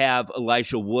like you have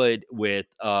Elijah Wood with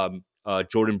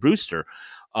Jordan Brewster.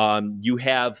 You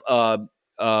have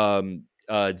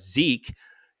Zeke,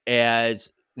 as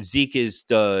Zeke is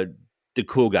the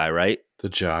cool guy, right? The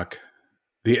jock,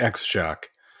 the ex-jock.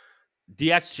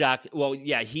 The ex-jock. Well,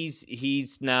 yeah,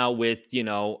 he's now with Wait,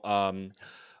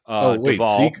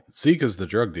 Duvall. Zeke is the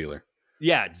drug dealer.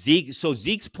 Yeah, Zeke. So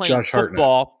Zeke's playing Josh Hartnett.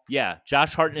 football. Yeah,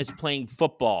 Josh Hartnett is playing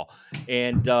football,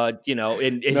 and No.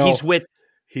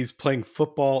 He's playing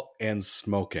football and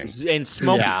smoking.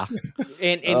 Yeah.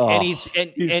 and he's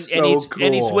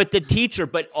cool. with the teacher,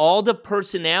 but all the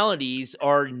personalities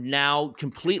are now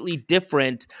completely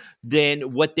different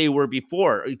than what they were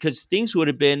before because things would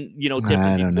have been different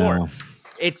I don't before. know.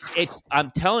 It's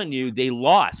I'm telling you, they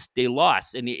lost,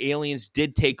 and the aliens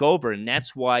did take over, and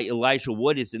that's why Elijah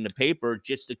Wood is in the paper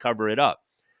just to cover it up.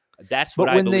 That's what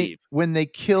I believe. When they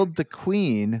killed the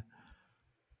queen,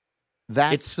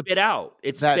 It spit out.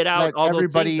 It spit out all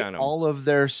those things on them. all of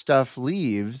their stuff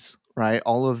leaves, right?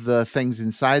 All of the things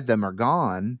inside them are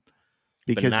gone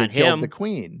because they not killed him. the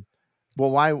queen. Well,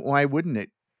 why wouldn't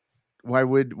it? Why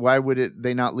would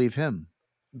they not leave him?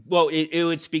 Well, it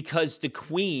was because the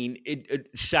queen it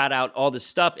shot out all the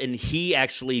stuff, and he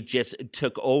actually just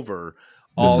took over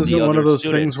This all the isn't one of other those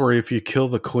students. things where if you kill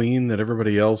the queen, that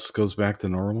everybody else goes back to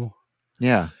normal.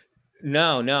 Yeah,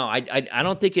 No, I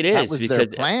don't think it is that was their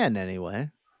because plan anyway.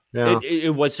 Yeah.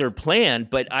 it was their plan.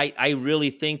 But I really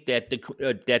think that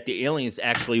the aliens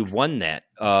actually won that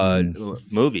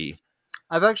movie.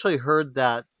 I've actually heard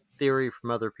that theory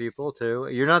from other people too.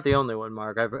 You're not the only one,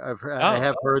 Mark. I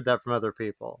have heard that from other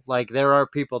people. Like there are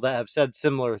people that have said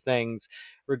similar things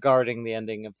regarding the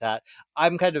ending of that.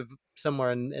 I'm kind of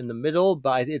somewhere in the middle,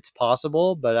 but it's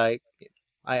possible. But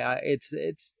it's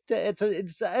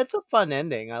a fun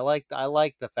ending. I like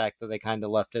the fact that they kind of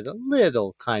left it a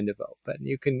little kind of open.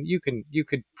 You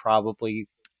could probably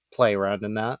play around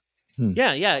in that.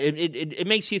 Yeah, it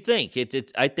makes you think.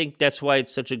 I think that's why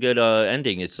it's such a good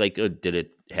ending. It's like, did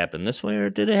it happen this way or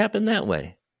did it happen that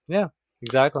way? Yeah,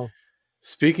 exactly.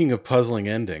 Speaking of puzzling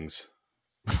endings,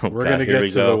 we're going to get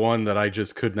to the one that I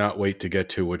just could not wait to get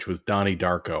to, which was Donnie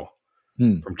Darko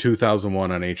from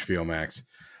 2001 on HBO Max.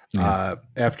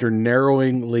 After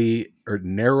narrowly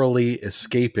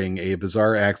escaping a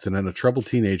bizarre accident, a troubled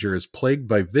teenager is plagued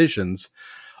by visions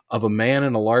of a man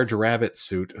in a large rabbit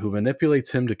suit who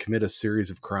manipulates him to commit a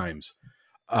series of crimes.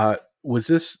 Was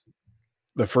this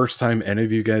the first time any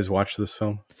of you guys watched this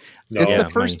film? No. It's the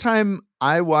first time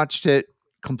I watched it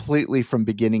completely from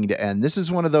beginning to end. This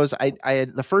is one of those I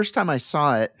had the first time I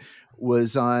saw it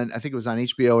was on, I think it was on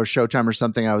HBO or Showtime or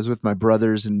something. I was with my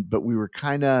brothers but we were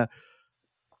kind of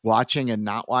watching and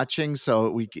not watching.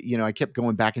 So I kept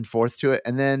going back and forth to it.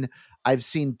 And then I've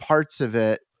seen parts of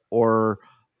it or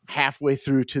halfway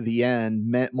through to the end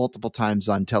multiple times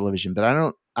on television,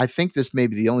 but I think this may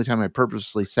be the only time I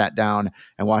purposely sat down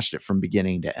and watched it from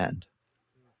beginning to end.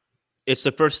 It's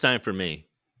the first time for me.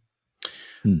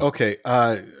 Okay.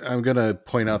 I'm going to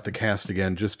point out the cast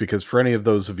again, just because for any of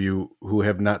those of you who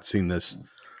have not seen this,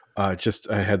 just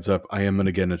a heads up, I am going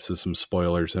to get into some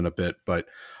spoilers in a bit, but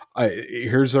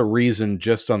here's a reason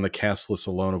just on the cast list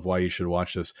alone of why you should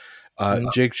watch this.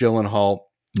 Jake Gyllenhaal,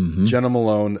 Jenna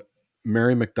Malone,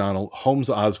 Mary McDonnell, Holmes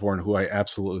Osborne, who I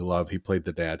absolutely love. He played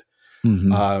the dad.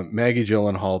 Maggie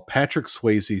Gyllenhaal, Patrick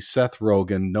Swayze, Seth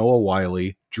Rogen, Noah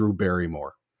Wyle, Drew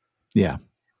Barrymore. Yeah.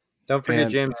 Don't forget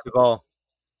James Duvall.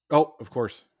 Oh, of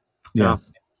course. Yeah.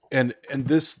 And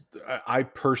this, I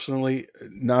personally,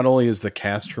 not only is the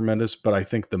cast tremendous, but I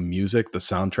think the music, the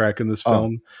soundtrack in this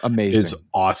film amazing. Is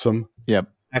awesome. Yep.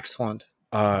 Excellent.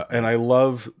 And I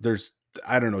love, there's,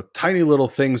 I don't know, tiny little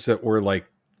things that were like,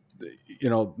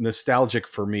 nostalgic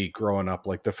for me growing up.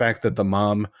 Like the fact that the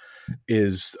mom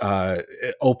is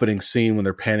opening scene when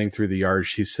they're panning through the yard.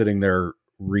 She's sitting there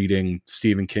reading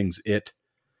Stephen King's It.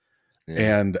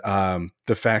 Yeah. And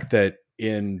the fact that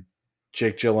in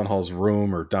Jake Gyllenhaal's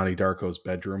room or Donnie Darko's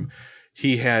bedroom,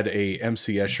 he had a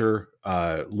MC Escher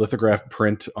lithograph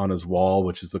print on his wall,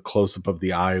 which is the close-up of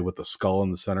the eye with the skull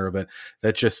in the center of it.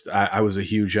 That just, I was a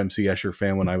huge MC Escher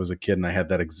fan when I was a kid, and I had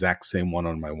that exact same one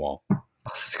on my wall.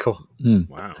 Oh, that's cool.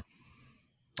 Wow.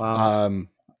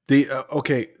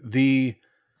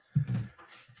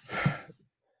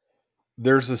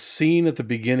 There's a scene at the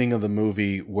beginning of the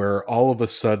movie where all of a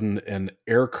sudden an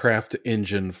aircraft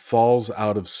engine falls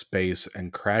out of space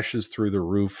and crashes through the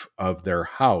roof of their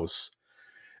house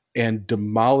and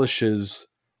demolishes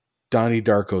Donnie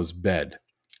Darko's bed.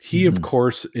 He, of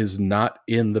course, is not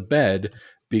in the bed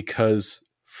because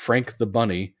Frank the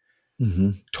Bunny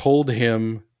told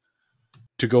him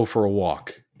to go for a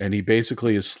walk. And he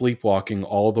basically is sleepwalking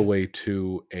all the way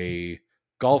to a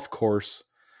golf course.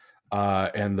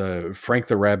 And Frank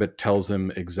the Rabbit tells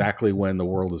him exactly when the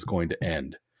world is going to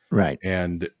end. Right.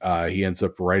 And he ends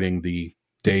up writing the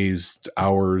days,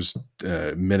 hours,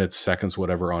 minutes, seconds,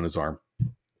 whatever on his arm.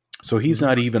 So he's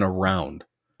not even around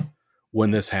when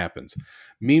this happens.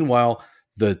 Meanwhile,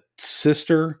 the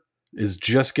sister is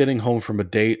just getting home from a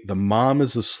date. The mom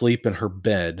is asleep in her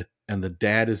bed, and the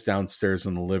dad is downstairs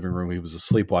in the living room. He was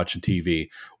asleep watching TV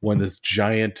when this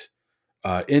giant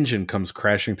engine comes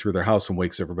crashing through their house and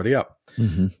wakes everybody up.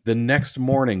 The next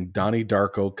morning, Donnie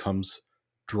Darko comes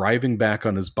driving back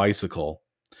on his bicycle,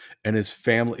 and his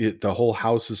family, the whole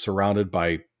house is surrounded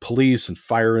by police and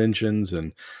fire engines,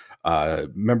 and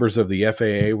members of the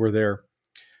FAA were there.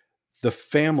 The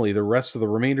family, the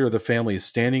remainder of the family is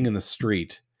standing in the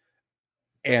street,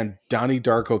 and Donnie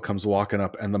Darko comes walking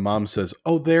up, and the mom says,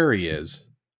 "Oh, there he is."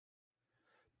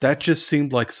 That just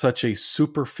seemed like such a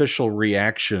superficial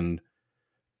reaction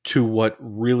to what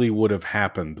really would have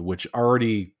happened, which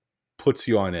already puts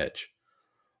you on edge.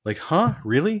 Like, huh?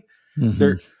 Really?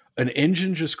 An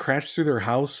engine just crashed through their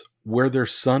house where their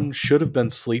son should have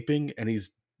been sleeping, and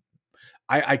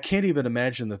I can't even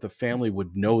imagine that the family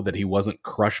would know that he wasn't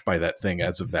crushed by that thing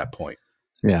as of that point.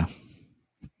 Yeah.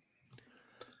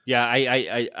 Yeah,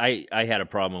 I had a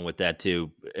problem with that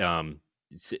too.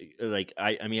 Like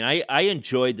I mean, I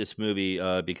enjoyed this movie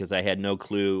because I had no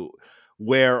clue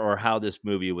where or how this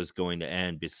movie was going to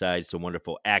end. Besides the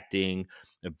wonderful acting,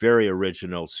 a very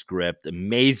original script,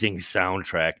 amazing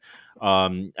soundtrack.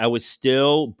 I was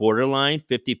still borderline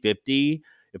 50-50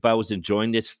 if I was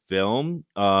enjoying this film.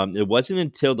 It wasn't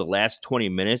until the last 20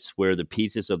 minutes where the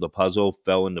pieces of the puzzle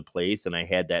fell into place and I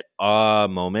had that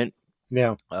moment.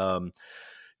 Yeah. Um,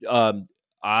 um,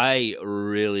 I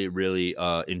really, really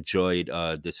enjoyed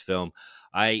this film.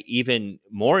 I even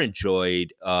more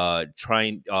enjoyed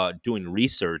doing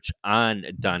research on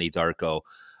Donnie Darko,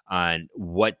 on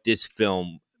what this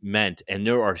film meant, and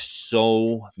there are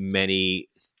so many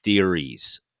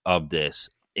theories of this,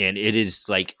 and it is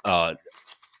like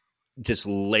just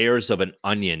layers of an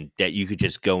onion that you could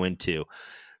just go into.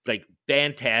 Like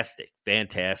fantastic,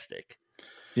 fantastic.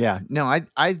 Yeah, no,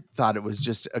 I thought it was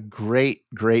just a great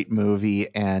movie,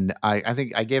 and I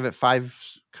think I gave it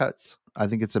 5 cuts. I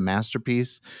think it's a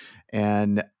masterpiece,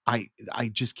 and I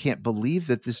just can't believe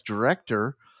that this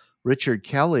director, Richard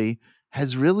Kelly,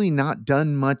 has really not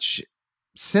done much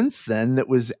since then that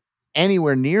was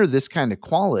anywhere near this kind of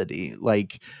quality.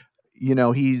 Like,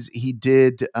 he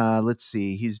did let's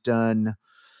see, he's done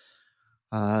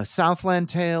Southland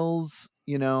Tales,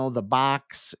 The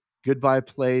Box, Goodbye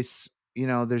Place.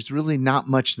 There's really not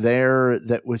much there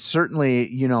that was certainly,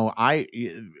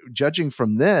 judging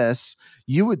from this,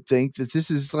 you would think that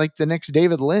this is like the next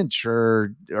David Lynch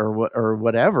or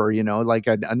whatever, like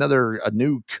a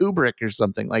new Kubrick or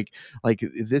something like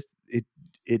this.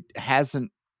 It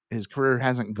hasn't, his career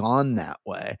hasn't gone that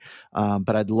way.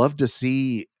 But I'd love to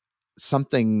see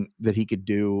something that he could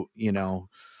do,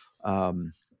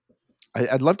 um,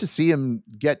 I'd love to see him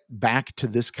get back to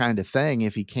this kind of thing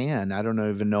if he can. I don't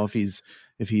even know if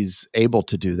he's able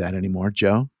to do that anymore.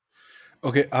 Joe?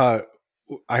 Okay,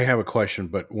 I have a question,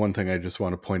 but one thing I just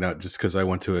want to point out, just because I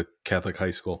went to a Catholic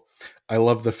high school, I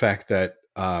love the fact that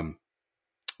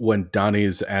when Donnie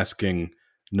is asking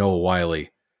Noah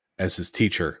Wiley as his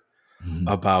teacher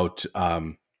about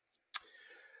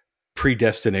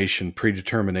predestination,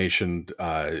 predetermination,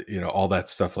 all that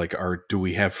stuff, like, do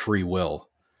we have free will?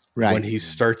 Right. When he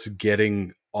starts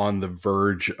getting on the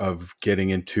verge of getting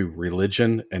into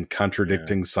religion and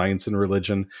contradicting science and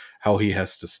religion, how he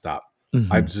has to stop.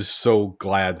 Mm-hmm. I'm just so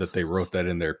glad that they wrote that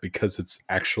in there, because it's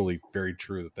actually very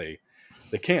true that they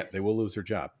can't. They will lose their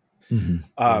job.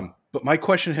 Mm-hmm. But my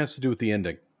question has to do with the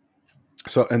ending.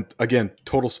 So, and again,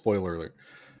 total spoiler alert.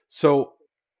 So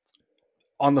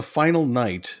on the final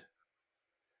night,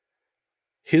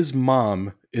 his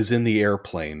mom is in the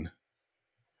airplane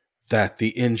that the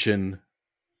engine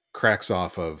cracks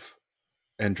off of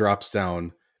and drops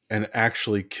down and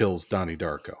actually kills Donnie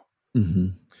Darko.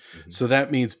 Mm-hmm. So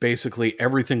that means basically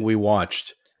everything we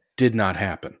watched did not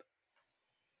happen.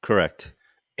 Correct.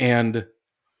 And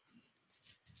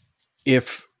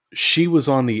if she was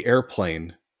on the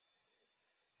airplane,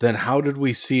 then how did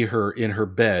we see her in her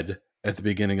bed at the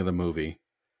beginning of the movie?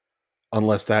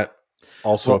 Unless that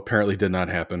also apparently did not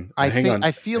happen.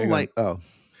 I feel like.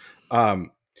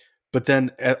 But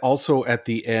then also at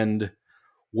the end,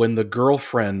 when the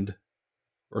girlfriend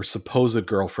or supposed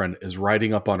girlfriend is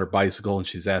riding up on her bicycle and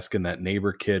she's asking that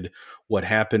neighbor kid what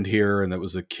happened here, and that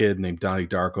was a kid named Donnie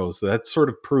Darko. So that sort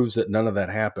of proves that none of that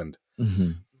happened.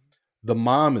 Mm-hmm. The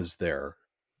mom is there,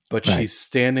 but she's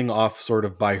standing off sort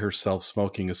of by herself,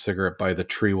 smoking a cigarette by the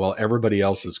tree while everybody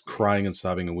else is crying and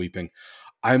sobbing and weeping.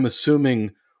 I'm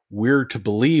assuming we're to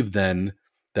believe then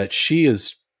that she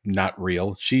is not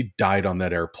real. She died on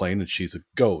that airplane and she's a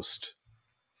ghost.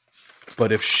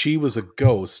 But if she was a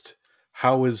ghost,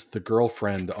 how is the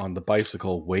girlfriend on the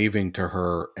bicycle waving to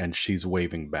her and she's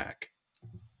waving back?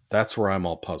 That's where I'm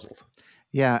all puzzled.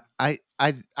 Yeah, I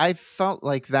felt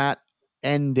like that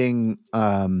ending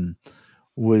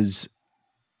was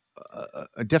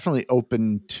definitely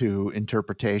open to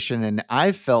interpretation, and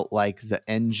I felt like the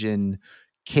engine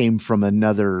came from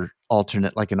another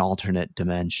alternate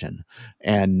dimension,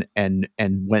 and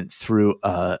went through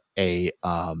a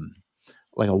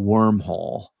like a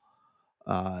wormhole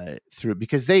through,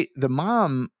 because the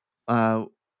mom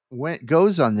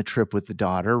goes on the trip with the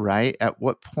daughter, right? At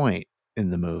what point in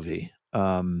the movie?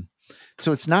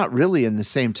 So it's not really in the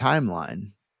same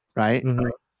timeline, right? Mm-hmm.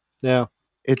 Yeah.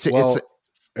 It's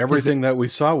everything that we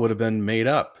saw would have been made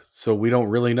up, so we don't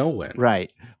really know when.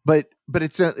 Right. But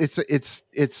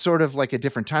it's sort of like a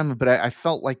different time. But I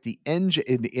felt like the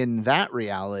engine in that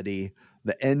reality,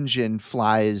 the engine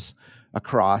flies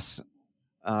across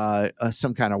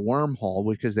some kind of wormhole,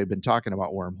 because they've been talking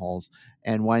about wormholes,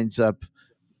 and winds up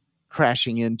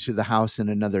crashing into the house in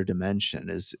another dimension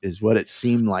is what it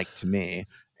seemed like to me.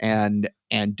 And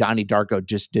Donnie Darko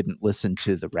just didn't listen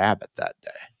to the rabbit that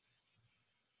day.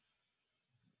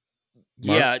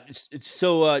 Yeah.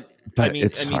 So, But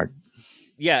it's hard.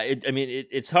 Yeah,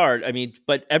 it's hard.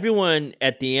 But everyone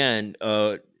at the end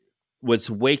was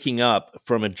waking up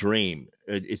from a dream.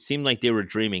 It seemed like they were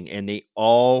dreaming, and they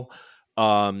all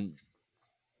kind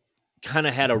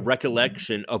of had a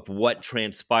recollection of what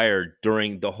transpired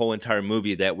during the whole entire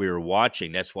movie that we were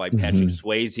watching. That's why Patrick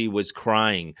Swayze was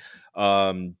crying.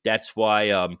 That's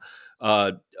why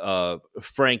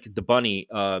Frank the bunny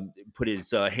put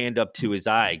his hand up to his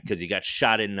eye because he got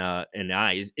shot in the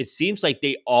eye. It seems like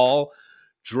they all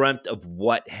dreamt of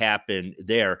what happened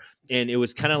there, and it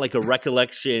was kind of like a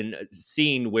recollection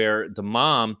scene where the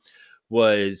mom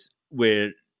was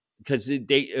because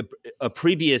a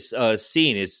previous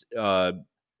scene is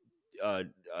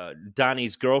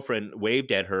Donnie's girlfriend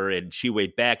waved at her and she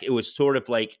waved back. It was sort of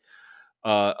like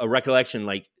a recollection,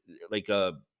 like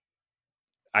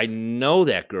I know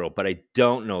that girl, but I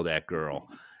don't know that girl.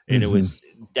 And it was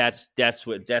that's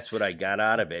what I got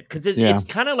out of it, because it's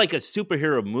kind of like a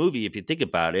superhero movie if you think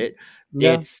about it.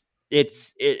 Yeah.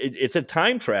 It's a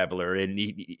time traveler, and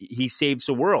he saves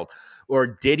the world. Or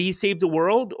did he save the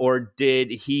world, or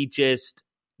did he just,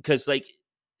 because like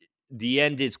the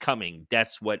end is coming?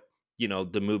 That's what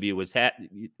the movie was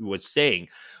saying.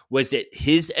 Was it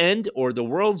his end or the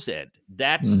world's end?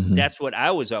 That's what I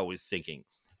was always thinking,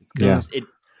 because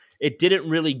it didn't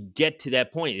really get to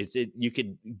that point. You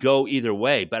could go either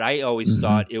way, but I always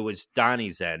thought it was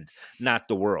Donnie's end, not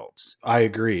the world's. I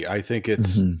agree. I think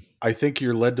I think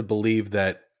you're led to believe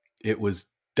that it was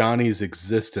Donnie's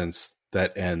existence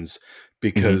that ends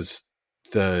because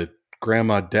the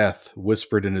grandma death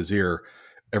whispered in his ear,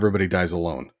 everybody dies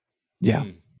alone. Yeah.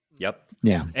 Yep.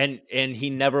 Yeah. And he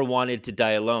never wanted to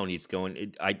die alone. He's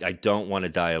going, I don't want to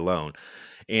die alone.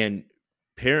 And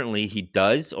apparently he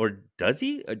does, or does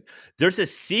he? There's a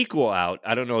sequel out.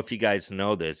 I don't know if you guys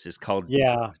know this. It's called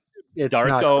it's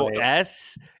Darko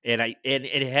S, and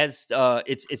it has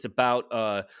it's about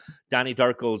Donnie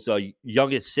Darko's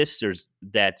youngest sisters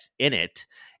that's in it,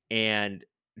 and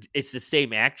it's the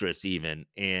same actress even,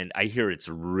 and I hear it's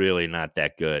really not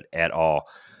that good at all.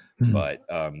 But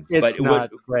it's not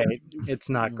great. It's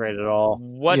not great at all.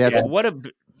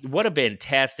 What a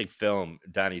fantastic film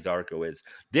Donnie Darko is.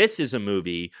 This is a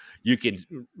movie you can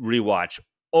rewatch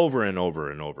over and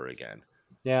over and over again.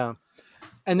 Yeah.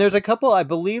 And there's a couple, I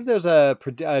believe there's a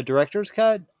director's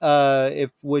cut,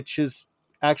 which is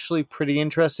actually pretty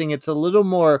interesting. It's a little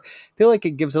more, I feel like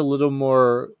it gives a little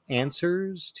more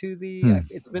answers to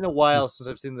it's been a while since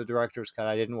I've seen the director's cut.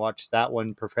 I didn't watch that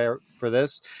one prepare for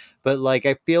this, but like,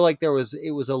 I feel like it was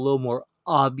a little more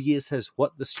obvious as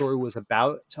what the story was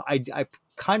about. So I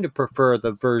kind of prefer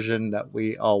the version that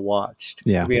we all watched,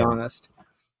 to be honest.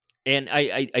 And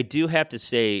I do have to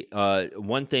say,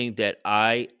 one thing that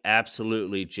I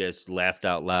absolutely just laughed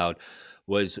out loud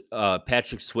was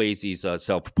Patrick Swayze's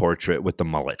self-portrait with the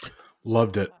mullet.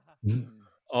 Loved it.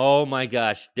 Oh my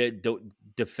gosh.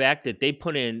 The fact that they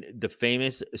put in the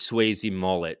famous Swayze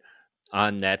mullet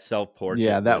on that self-portrait.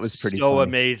 Yeah, that was pretty so funny.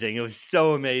 Amazing. It was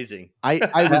so amazing. I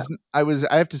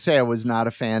have to say I was not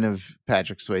a fan of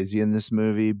Patrick Swayze in this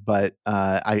movie, but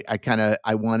I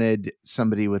wanted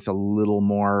somebody with a little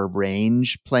more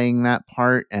range playing that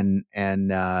part, and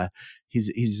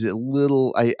he's a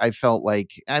little, I felt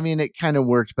like, I mean, it kind of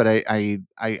worked, but I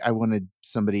wanted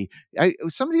somebody a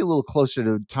little closer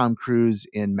to Tom Cruise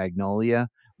in Magnolia.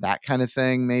 That kind of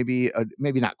thing, maybe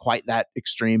not quite that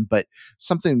extreme, but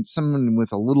someone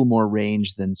with a little more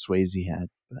range than Swayze had.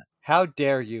 But how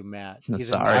dare you, Matt? He's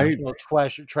sorry. a national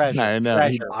treasure. I know.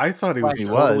 Treasure. I thought he was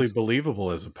totally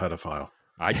believable as a pedophile.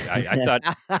 I thought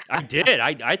I did.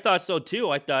 I thought so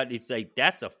too. I thought he's like,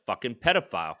 that's a fucking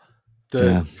pedophile.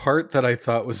 The part that I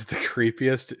thought was the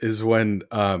creepiest is when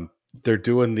they're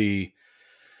doing the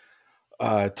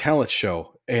talent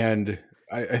show, and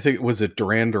I think was it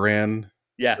Duran Duran.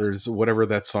 Yeah. Or whatever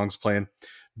that song's playing.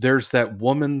 There's that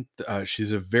woman.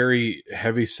 She's a very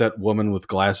heavy set woman with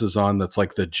glasses on. That's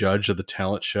like the judge of the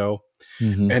talent show.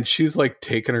 And she's like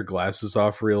taking her glasses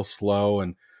off real slow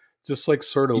and just like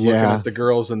sort of looking at the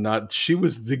girls and not. She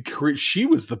was the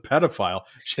pedophile.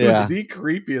 She was the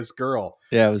creepiest girl.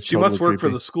 Yeah. It was she must work for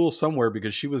the school somewhere,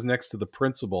 because she was next to the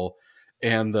principal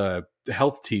and the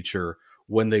health teacher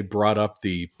when they brought up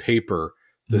the paper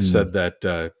that said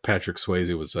that Patrick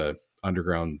Swayze was a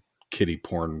underground kiddie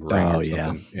porn ring or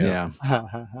something.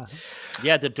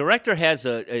 Yeah, the director has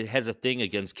a thing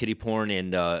against kiddie porn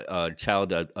and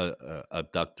child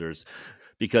abductors,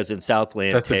 because in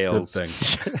Southland That's Tales, a good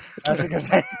thing. That's a good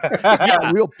thing.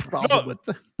 Got a real problem No. with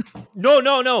the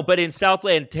No. But in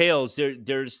Southland Tales,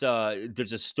 there's a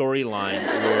storyline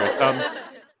where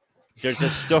there's a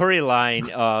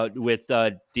storyline with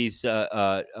these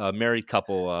married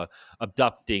couple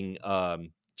abducting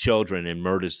children and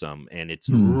murders them, and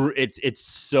it's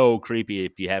so creepy.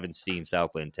 If you haven't seen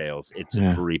Southland Tales, it's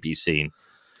a creepy scene.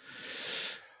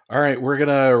 All right, we're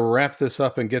gonna wrap this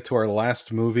up and get to our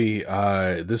last movie.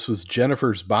 This was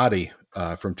Jennifer's Body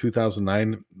from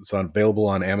 2009. It's available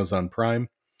on Amazon Prime.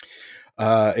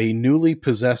 A newly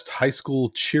possessed high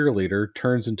school cheerleader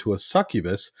turns into a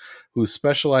succubus who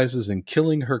specializes in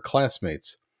killing her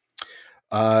classmates.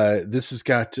 This has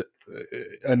got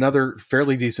another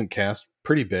fairly decent cast,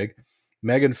 pretty big.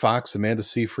 Megan Fox, Amanda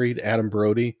Seyfried, Adam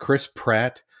Brody, Chris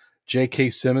Pratt, J.K.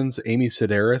 Simmons, Amy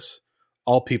Sedaris,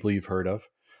 all people you've heard of.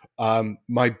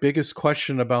 My biggest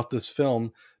question about this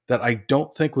film that I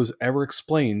don't think was ever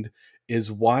explained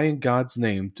is why in God's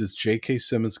name does J.K.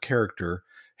 Simmons' character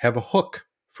have a hook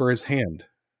for his hand?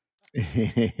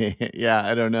 Yeah,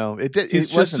 I don't know. He's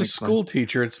just a school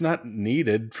teacher. It's not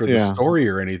needed for the story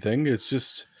or anything. It's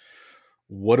just,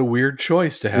 what a weird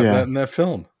choice to have that in that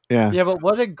film. Yeah, but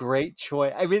what a great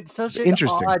choice. I mean, it's such an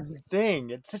odd thing.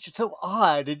 It's so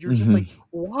odd. And you're just like,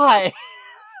 why?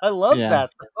 I love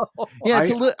that though. Yeah,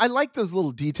 I like those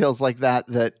little details like that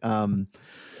that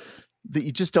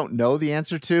you just don't know the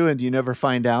answer to and you never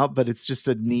find out, but it's just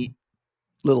a neat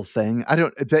little thing.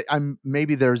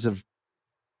 Maybe there's a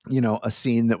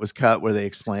scene that was cut where they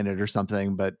explain it or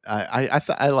something, but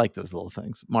I like those little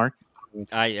things. Mark?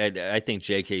 I think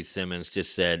J.K. Simmons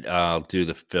just said, "I'll do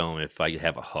the film if I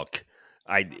have a hook."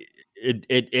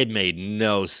 It made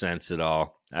no sense at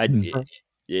all.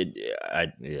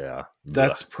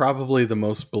 That's probably the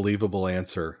most believable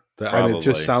answer. It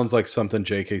just sounds like something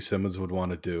J.K. Simmons would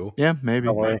want to do. Yeah, maybe.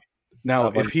 Now,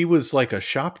 if he was like a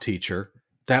shop teacher,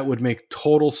 that would make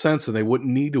total sense, and they wouldn't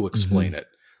need to explain it.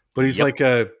 But he's like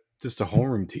just a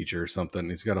homeroom teacher or something.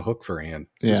 He's got a hook for a hand.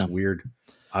 It's just weird,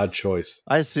 odd choice.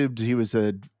 I assumed he was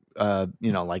a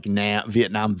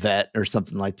Vietnam vet or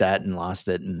something like that, and lost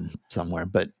it somewhere,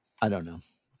 but I don't know.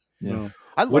 Yeah. No.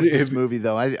 I love this movie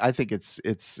though. I think it's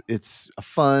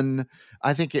fun.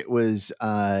 I think it was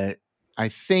I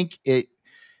think it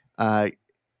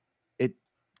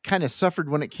kind of suffered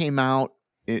when it came out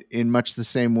in much the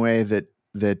same way that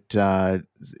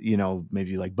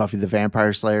maybe like Buffy the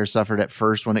Vampire Slayer suffered at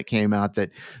first when it came out,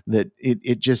 that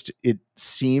it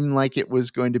seemed like it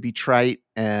was going to be trite,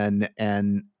 and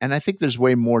I think there's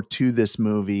way more to this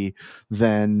movie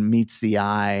than meets the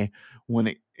eye when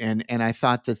it. And I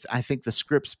think the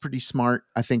script's pretty smart.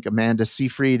 I think Amanda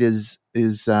Seyfried is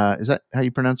that how you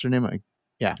pronounce her name?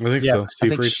 Yeah, I think so. I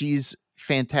think she's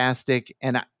fantastic,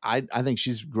 and I think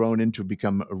she's grown into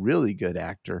become a really good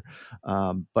actor.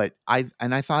 But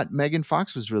I thought Megan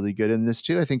Fox was really good in this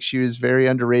too. I think she was very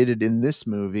underrated in this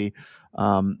movie.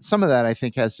 Some of that I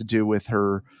think has to do with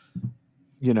her,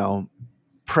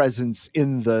 presence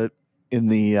in the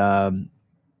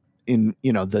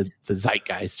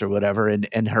zeitgeist or whatever,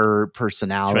 and her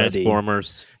personality.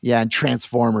 Transformers. Yeah, and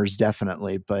Transformers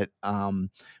definitely. But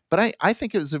I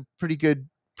think it was a pretty good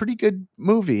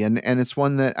movie, and it's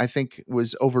one that I think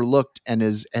was overlooked and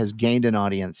has gained an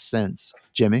audience since.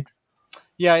 Jimmy?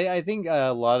 Yeah, I think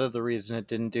a lot of the reason it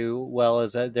didn't do well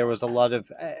is that there was a lot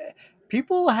of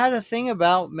people had a thing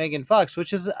about Megan Fox,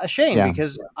 which is a shame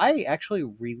because I actually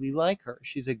really like her.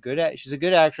 She's a good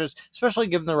actress, especially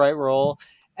given the right role.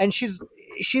 And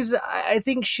I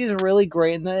think she's really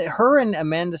great. And her and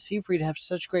Amanda Seyfried have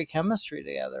such great chemistry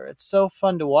together. It's so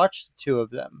fun to watch the two of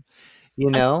them.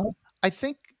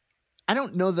 I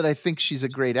don't know that I think she's a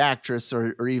great actress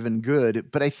or even good,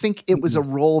 but I think it was a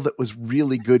role that was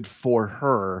really good for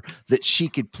her, that she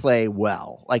could play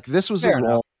well. Like this was a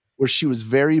role where she was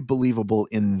very believable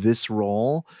in this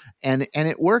role, and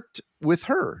it worked with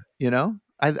her.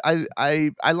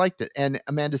 I liked it. And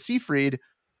Amanda Seyfried,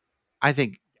 I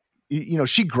think,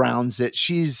 she grounds it.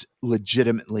 She's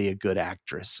legitimately a good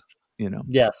actress.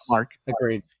 Yes, Mark,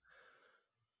 agreed.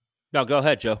 No, go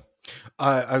ahead, Joe.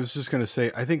 I was just going to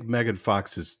say, I think Megan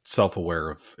Fox is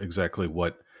self-aware of exactly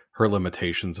what her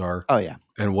limitations are. Oh yeah,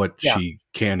 and what she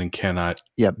can and cannot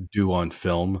do on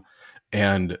film.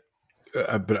 And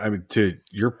but I mean, to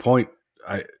your point,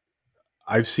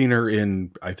 I've seen her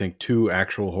in I think 2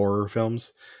 actual horror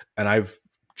films, and I've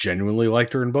genuinely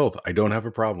liked her in both. I don't have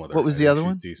a problem with her. What was the other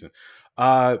one? Decent.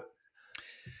 God,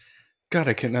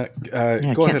 I cannot.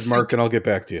 Go ahead, Mark, and I'll get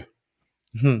back to you.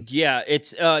 Yeah,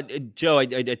 it's Joe.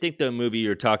 I think the movie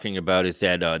you're talking about is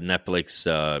that Netflix.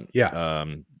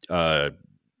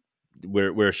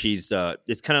 where she's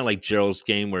it's kind of like Gerald's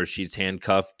Game where she's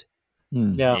handcuffed.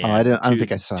 Yeah. Oh, I don't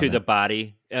think I saw to that. the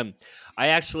body. I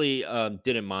actually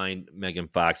didn't mind Megan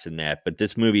Fox in that, but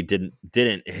this movie didn't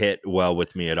hit well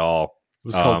with me at all. It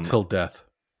was called Till Death.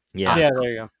 Yeah, Yeah, there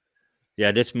you go.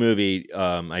 yeah. This movie,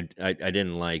 I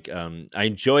didn't like. I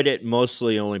enjoyed it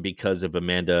mostly only because of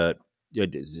Amanda.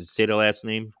 Say the last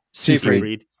name.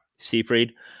 Seyfried.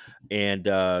 Seyfried, and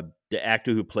the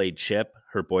actor who played Chip,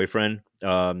 her boyfriend.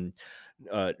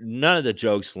 None of the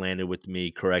jokes landed with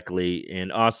me correctly,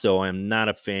 and also I'm not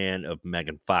a fan of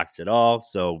Megan Fox at all.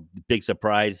 So big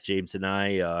surprise, James and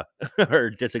I are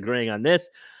disagreeing on this.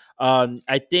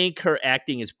 I think her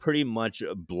acting is pretty much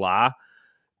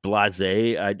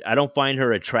blasé. I don't find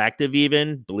her attractive,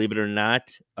 even, believe it or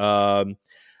not. I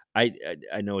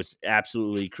know it's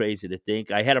absolutely crazy to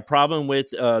think. I had a problem with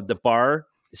the bar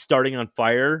starting on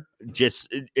fire.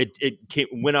 Just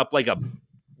went up like a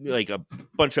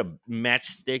bunch of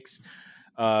matchsticks.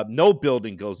 No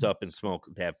building goes up in smoke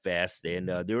that fast, and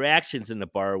the reactions in the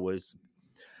bar was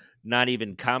not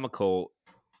even comical.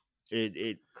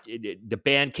 The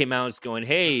band came out and was going,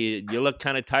 "Hey, you look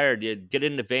kind of tired. You get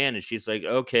in the van," and she's like,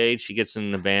 "Okay." She gets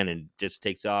in the van and just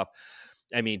takes off.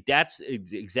 I mean, that's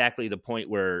exactly the point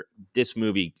where this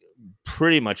movie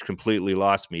pretty much completely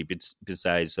lost me.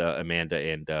 Besides Amanda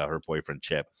and her boyfriend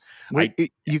Chip.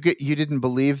 Wait, you didn't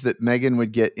believe that Megan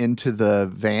would get into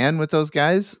the van with those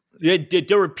guys?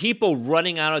 There were people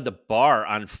running out of the bar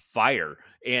on fire,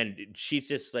 and she's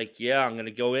just like, "Yeah, I'm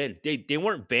gonna go in." They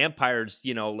weren't vampires,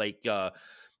 like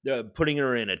putting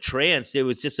her in a trance. It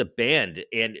was just a band,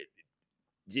 and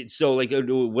so like,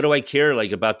 what do I care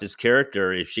like about this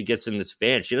character? If she gets in this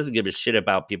van, she doesn't give a shit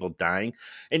about people dying.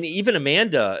 And even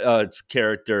Amanda's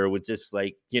character was just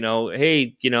like,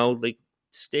 hey, like,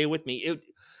 stay with me.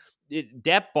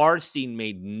 That bar scene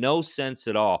made no sense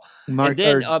at all. Mark, and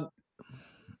then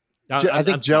I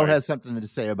think I'm Joe sorry. has something to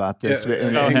say about this. Yeah,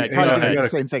 and he's hang probably on, going to do the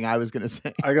same thing I was going to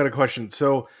say. I got a question.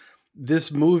 So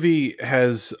this movie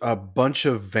has a bunch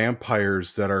of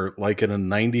vampires that are like in a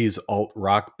 90s alt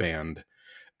rock band,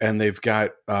 and they've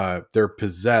got they're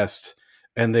possessed,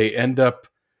 and they end up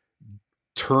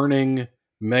turning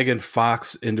Megan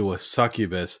Fox into a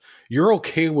succubus. You're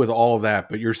okay with all of that,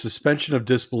 but your suspension of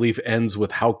disbelief ends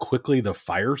with how quickly the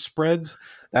fire spreads.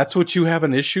 That's what you have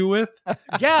an issue with?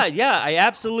 Yeah, I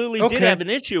absolutely did Okay. have an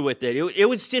issue with it. It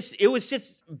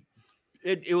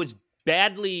was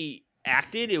badly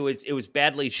acted. It was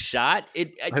badly shot.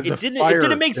 It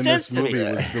didn't make sense to me. This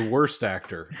movie was the worst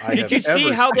actor I Did have you see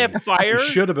ever how seen. that fire He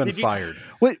should have been fired.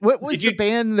 What was the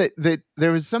band that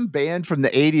there was some band from the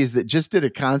 80s that just did a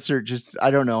concert just I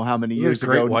don't know how many years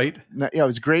ago. Great White? Yeah, it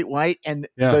was Great White, and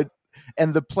Yeah.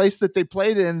 the place that they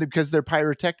played in, because their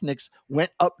pyrotechnics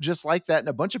went up just like that, and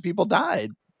a bunch of people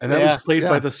died. And that was played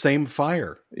by the same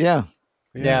fire. Yeah.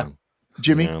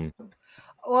 Jimmy? Yeah.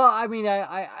 Well, I mean,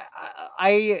 I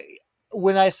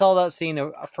when I saw that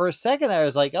scene for a second, I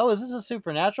was like, "Oh, is this a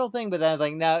supernatural thing?" But then I was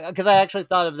like, "No," because I actually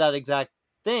thought of that exact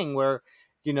thing where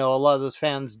a lot of those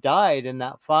fans died in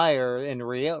that fire in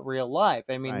real life.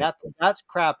 I mean, Right. that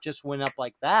crap just went up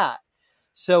like that.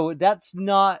 So that's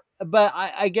not. But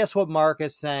I guess what Mark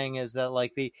is saying is that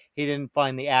like he didn't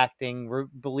find the acting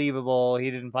believable.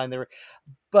 He didn't find the.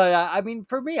 But I mean,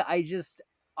 for me,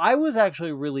 I was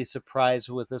actually really surprised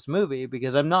with this movie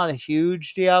because I'm not a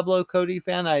huge Diablo Cody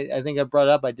fan. I think I brought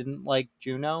up I didn't like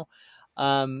Juno.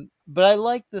 But I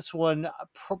like this one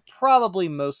probably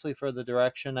mostly for the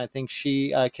direction. I think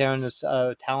Karen is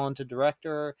a talented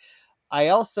director. I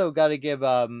also got to give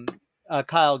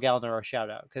Kyle Gallner a shout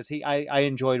out because I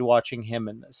enjoyed watching him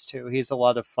in this too. He's a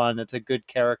lot of fun. It's a good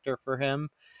character for him.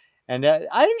 And I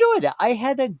enjoyed it. I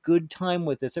had a good time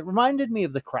with this. It reminded me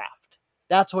of The Craft.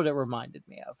 That's what it reminded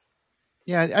me of.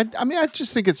 Yeah, I mean, I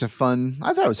just think it's I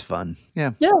thought it was fun.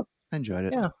 Yeah. Yeah. I enjoyed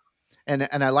it. Yeah.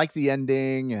 And I like the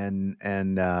ending and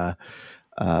yeah,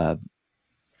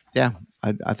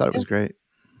 I thought it was great.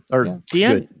 Or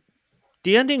good.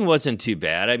 The ending wasn't too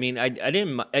bad. I mean, I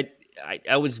didn't.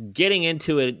 I was getting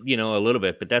into it, a little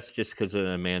bit, but that's just because of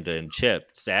Amanda and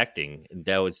Chip's acting.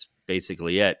 That was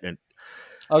basically it. And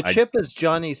Chip is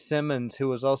Johnny Simmons, who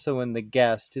was also in The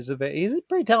Guest. He's a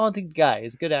pretty talented guy.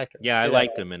 He's a good actor. Yeah, I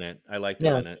liked him in it.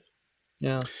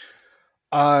 Yeah.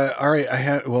 All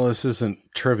right. This isn't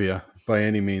trivia by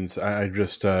any means. I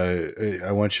just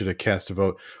I want you to cast a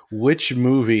vote. Which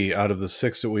movie out of the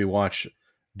 6 that we watched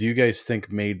do you guys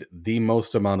think made the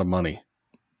most amount of money?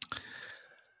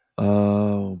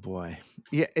 Oh boy.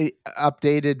 Yeah.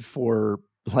 Updated for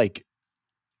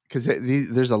because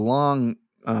there's a long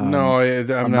no,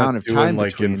 I'm not doing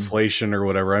like between inflation or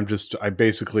whatever. I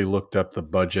basically looked up the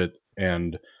budget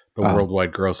and the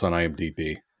worldwide gross on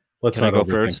IMDb. Let's Can I not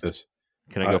go overthink first? this.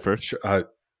 Can I go first?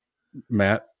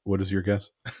 Matt, what is your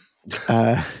guess?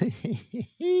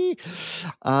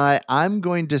 I'm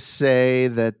going to say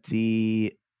that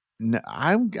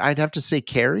I'd have to say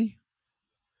Carrie.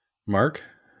 Mark?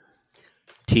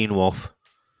 Teen Wolf.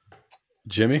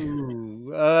 Jimmy?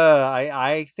 Ooh,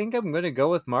 I think I'm going to go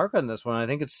with Mark on this one. I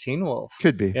think it's Teen Wolf.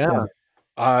 Could be. Yeah.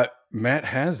 Matt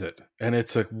has it, and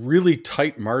it's a really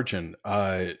tight margin.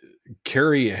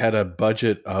 Carrie had a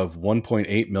budget of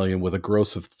 1.8 million with a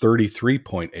gross of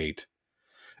 33.8,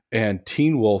 and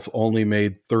Teen Wolf only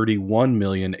made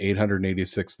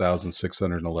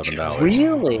 $31,886,611.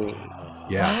 Really?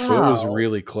 Yeah, Wow. so it was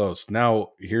really close. Now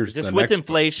here's Is this the with next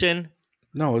inflation?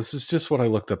 No, this is just what I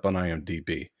looked up on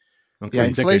IMDb. Okay. Yeah,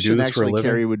 You think I do inflation this for a actually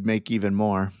living? Carrie would make even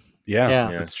more.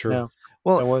 Yeah, that's true. Yeah.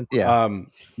 Well, yeah.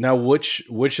 Now, which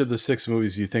of the 6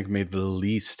 movies do you think made the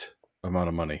least amount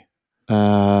of money?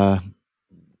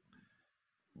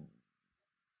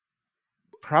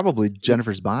 Probably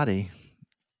Jennifer's Body.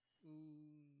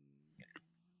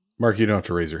 Mark, you don't have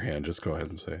to raise your hand. Just go ahead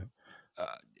and say it.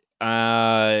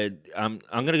 I'm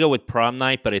gonna go with Prom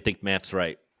Night, but I think Matt's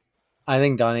right. I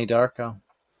think Donnie Darko.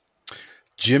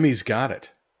 Jimmy's got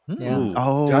it. Yeah. Ooh.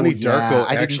 Oh, Donnie yeah. Darko I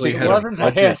didn't actually think had It a wasn't a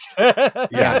budget. hit.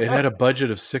 Yeah, it had a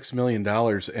budget of $6 million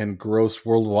and grossed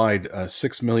worldwide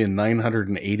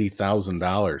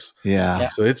 $6,980,000. Yeah.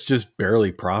 So it's just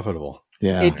barely profitable.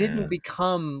 Yeah. It didn't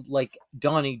become like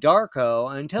Donnie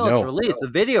Darko until its No. release, the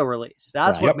video release.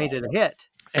 That's Right. what made it a hit.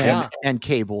 And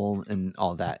cable and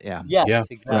all that. Yeah. Yes, Yeah.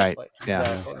 exactly. Right.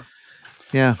 Yeah. Exactly.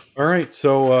 Yeah. All right,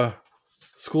 so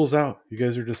school's out. You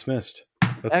guys are dismissed.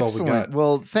 That's Excellent. all we got.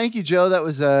 Well, thank you, Joe. That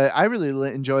was I really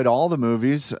enjoyed all the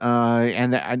movies,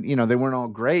 and they weren't all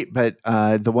great, but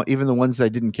even the ones I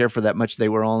didn't care for that much, they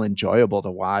were all enjoyable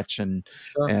to watch, and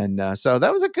so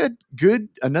that was a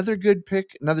another good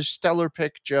pick, another stellar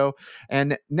pick, Joe.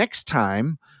 And next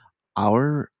time,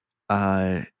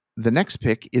 the next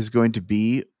pick is going to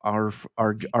be our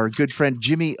good friend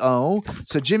Jimmy O.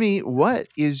 So, Jimmy, what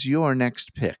is your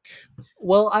next pick?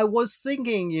 Well, I was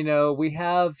thinking, we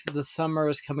have the summer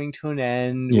is coming to an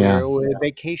end. Yeah. We're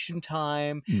vacation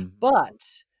time,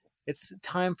 but it's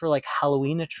time for like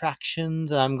Halloween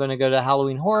attractions, and I'm going to go to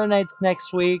Halloween Horror Nights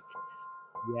next week.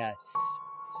 Yes.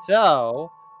 So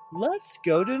let's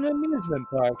go to an amusement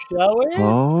park, shall we?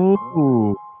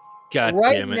 Oh. God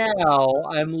right damn it. now,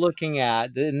 I'm looking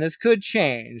at, and this could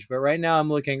change, but right now I'm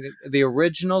looking at the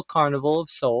original Carnival of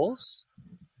Souls,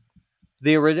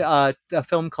 a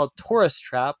film called Tourist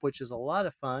Trap, which is a lot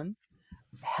of fun,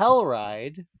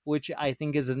 Hellride, which I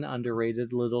think is an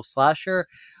underrated little slasher,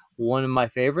 one of my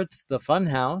favorites, The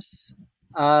Funhouse.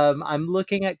 I'm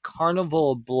looking at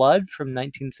Carnival of Blood from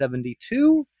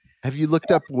 1972. Have you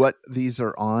looked up what these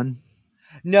are on?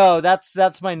 No,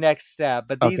 that's my next step.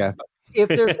 But these, Okay. if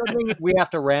there's something we have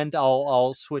to rent,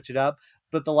 I'll switch it up.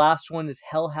 But the last one is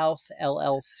Hell House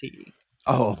LLC.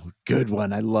 Oh, good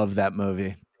one. I love that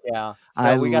movie. Yeah, so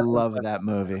I we got love that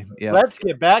movie. Yeah. Let's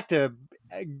get back to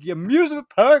amusement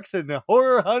parks and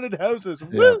horror haunted houses.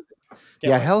 Woo!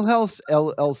 Yeah, Hell House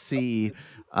LLC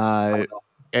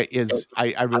is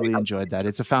I really enjoyed that.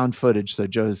 It's a found footage, so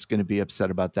Joe's going to be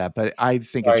upset about that, but I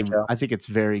think it's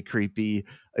very creepy.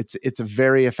 It's a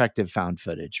very effective found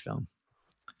footage film.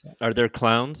 Are there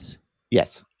clowns?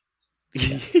 Yes.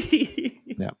 Yeah.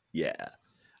 Yeah.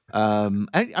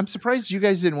 I'm surprised you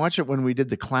guys didn't watch it when we did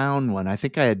the clown one. I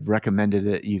think I had recommended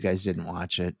it. You guys didn't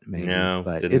watch it, maybe. No,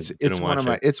 but didn't it's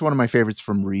one of my favorites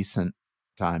from recent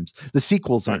times. The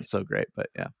sequels aren't so great, but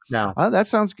yeah. No. That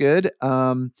sounds good.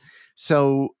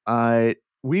 So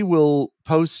we will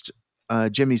post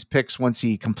Jimmy's picks once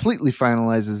he completely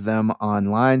finalizes them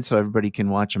online, so everybody can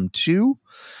watch them too.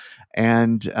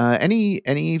 And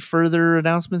any further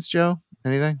announcements, Joe?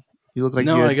 Anything? You look like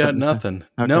no, you had I got something to say. nothing.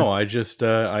 Okay. No, I just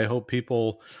I hope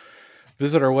people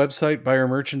visit our website, buy our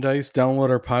merchandise, download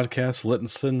our podcasts,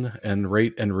 listen and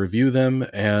rate and review them,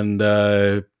 and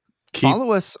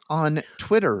follow us on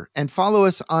Twitter and follow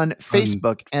us on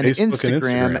Facebook and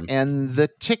Instagram and the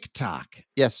TikTok.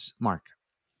 Yes, Mark.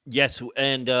 Yes,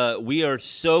 and we are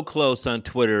so close on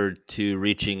Twitter to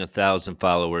reaching 1,000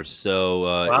 followers.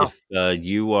 So if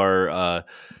you are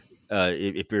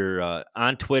if you're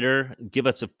on Twitter, give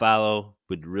us a follow.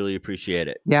 We'd really appreciate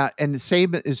it. Yeah, and the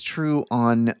same is true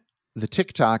on the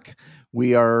TikTok.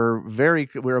 We're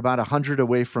about 100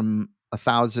 away from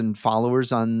 1,000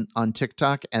 followers on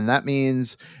TikTok, and that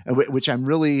means, which I'm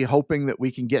really hoping that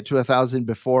we can get to 1,000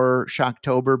 before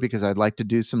Shocktober, because I'd like to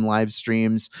do some live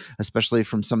streams, especially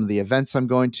from some of the events I'm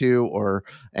going to, or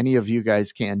any of you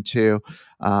guys can too.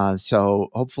 So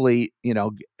hopefully,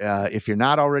 if you're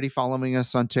not already following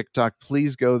us on TikTok,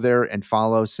 please go there and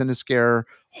follow Cinescare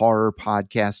Horror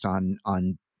Podcast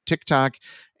on TikTok,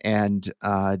 and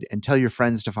tell your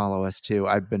friends to follow us too.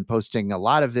 I've been posting a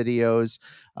lot of videos,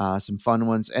 some fun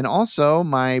ones, and also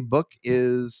my book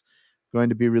is going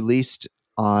to be released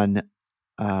on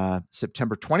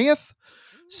September 20th.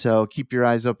 So keep your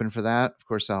eyes open for that. Of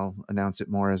course, I'll announce it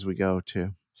more as we go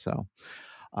too. So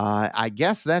I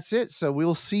guess that's it. So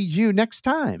we'll see you next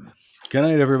time. Good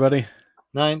night, everybody.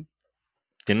 Night.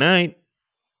 Good night.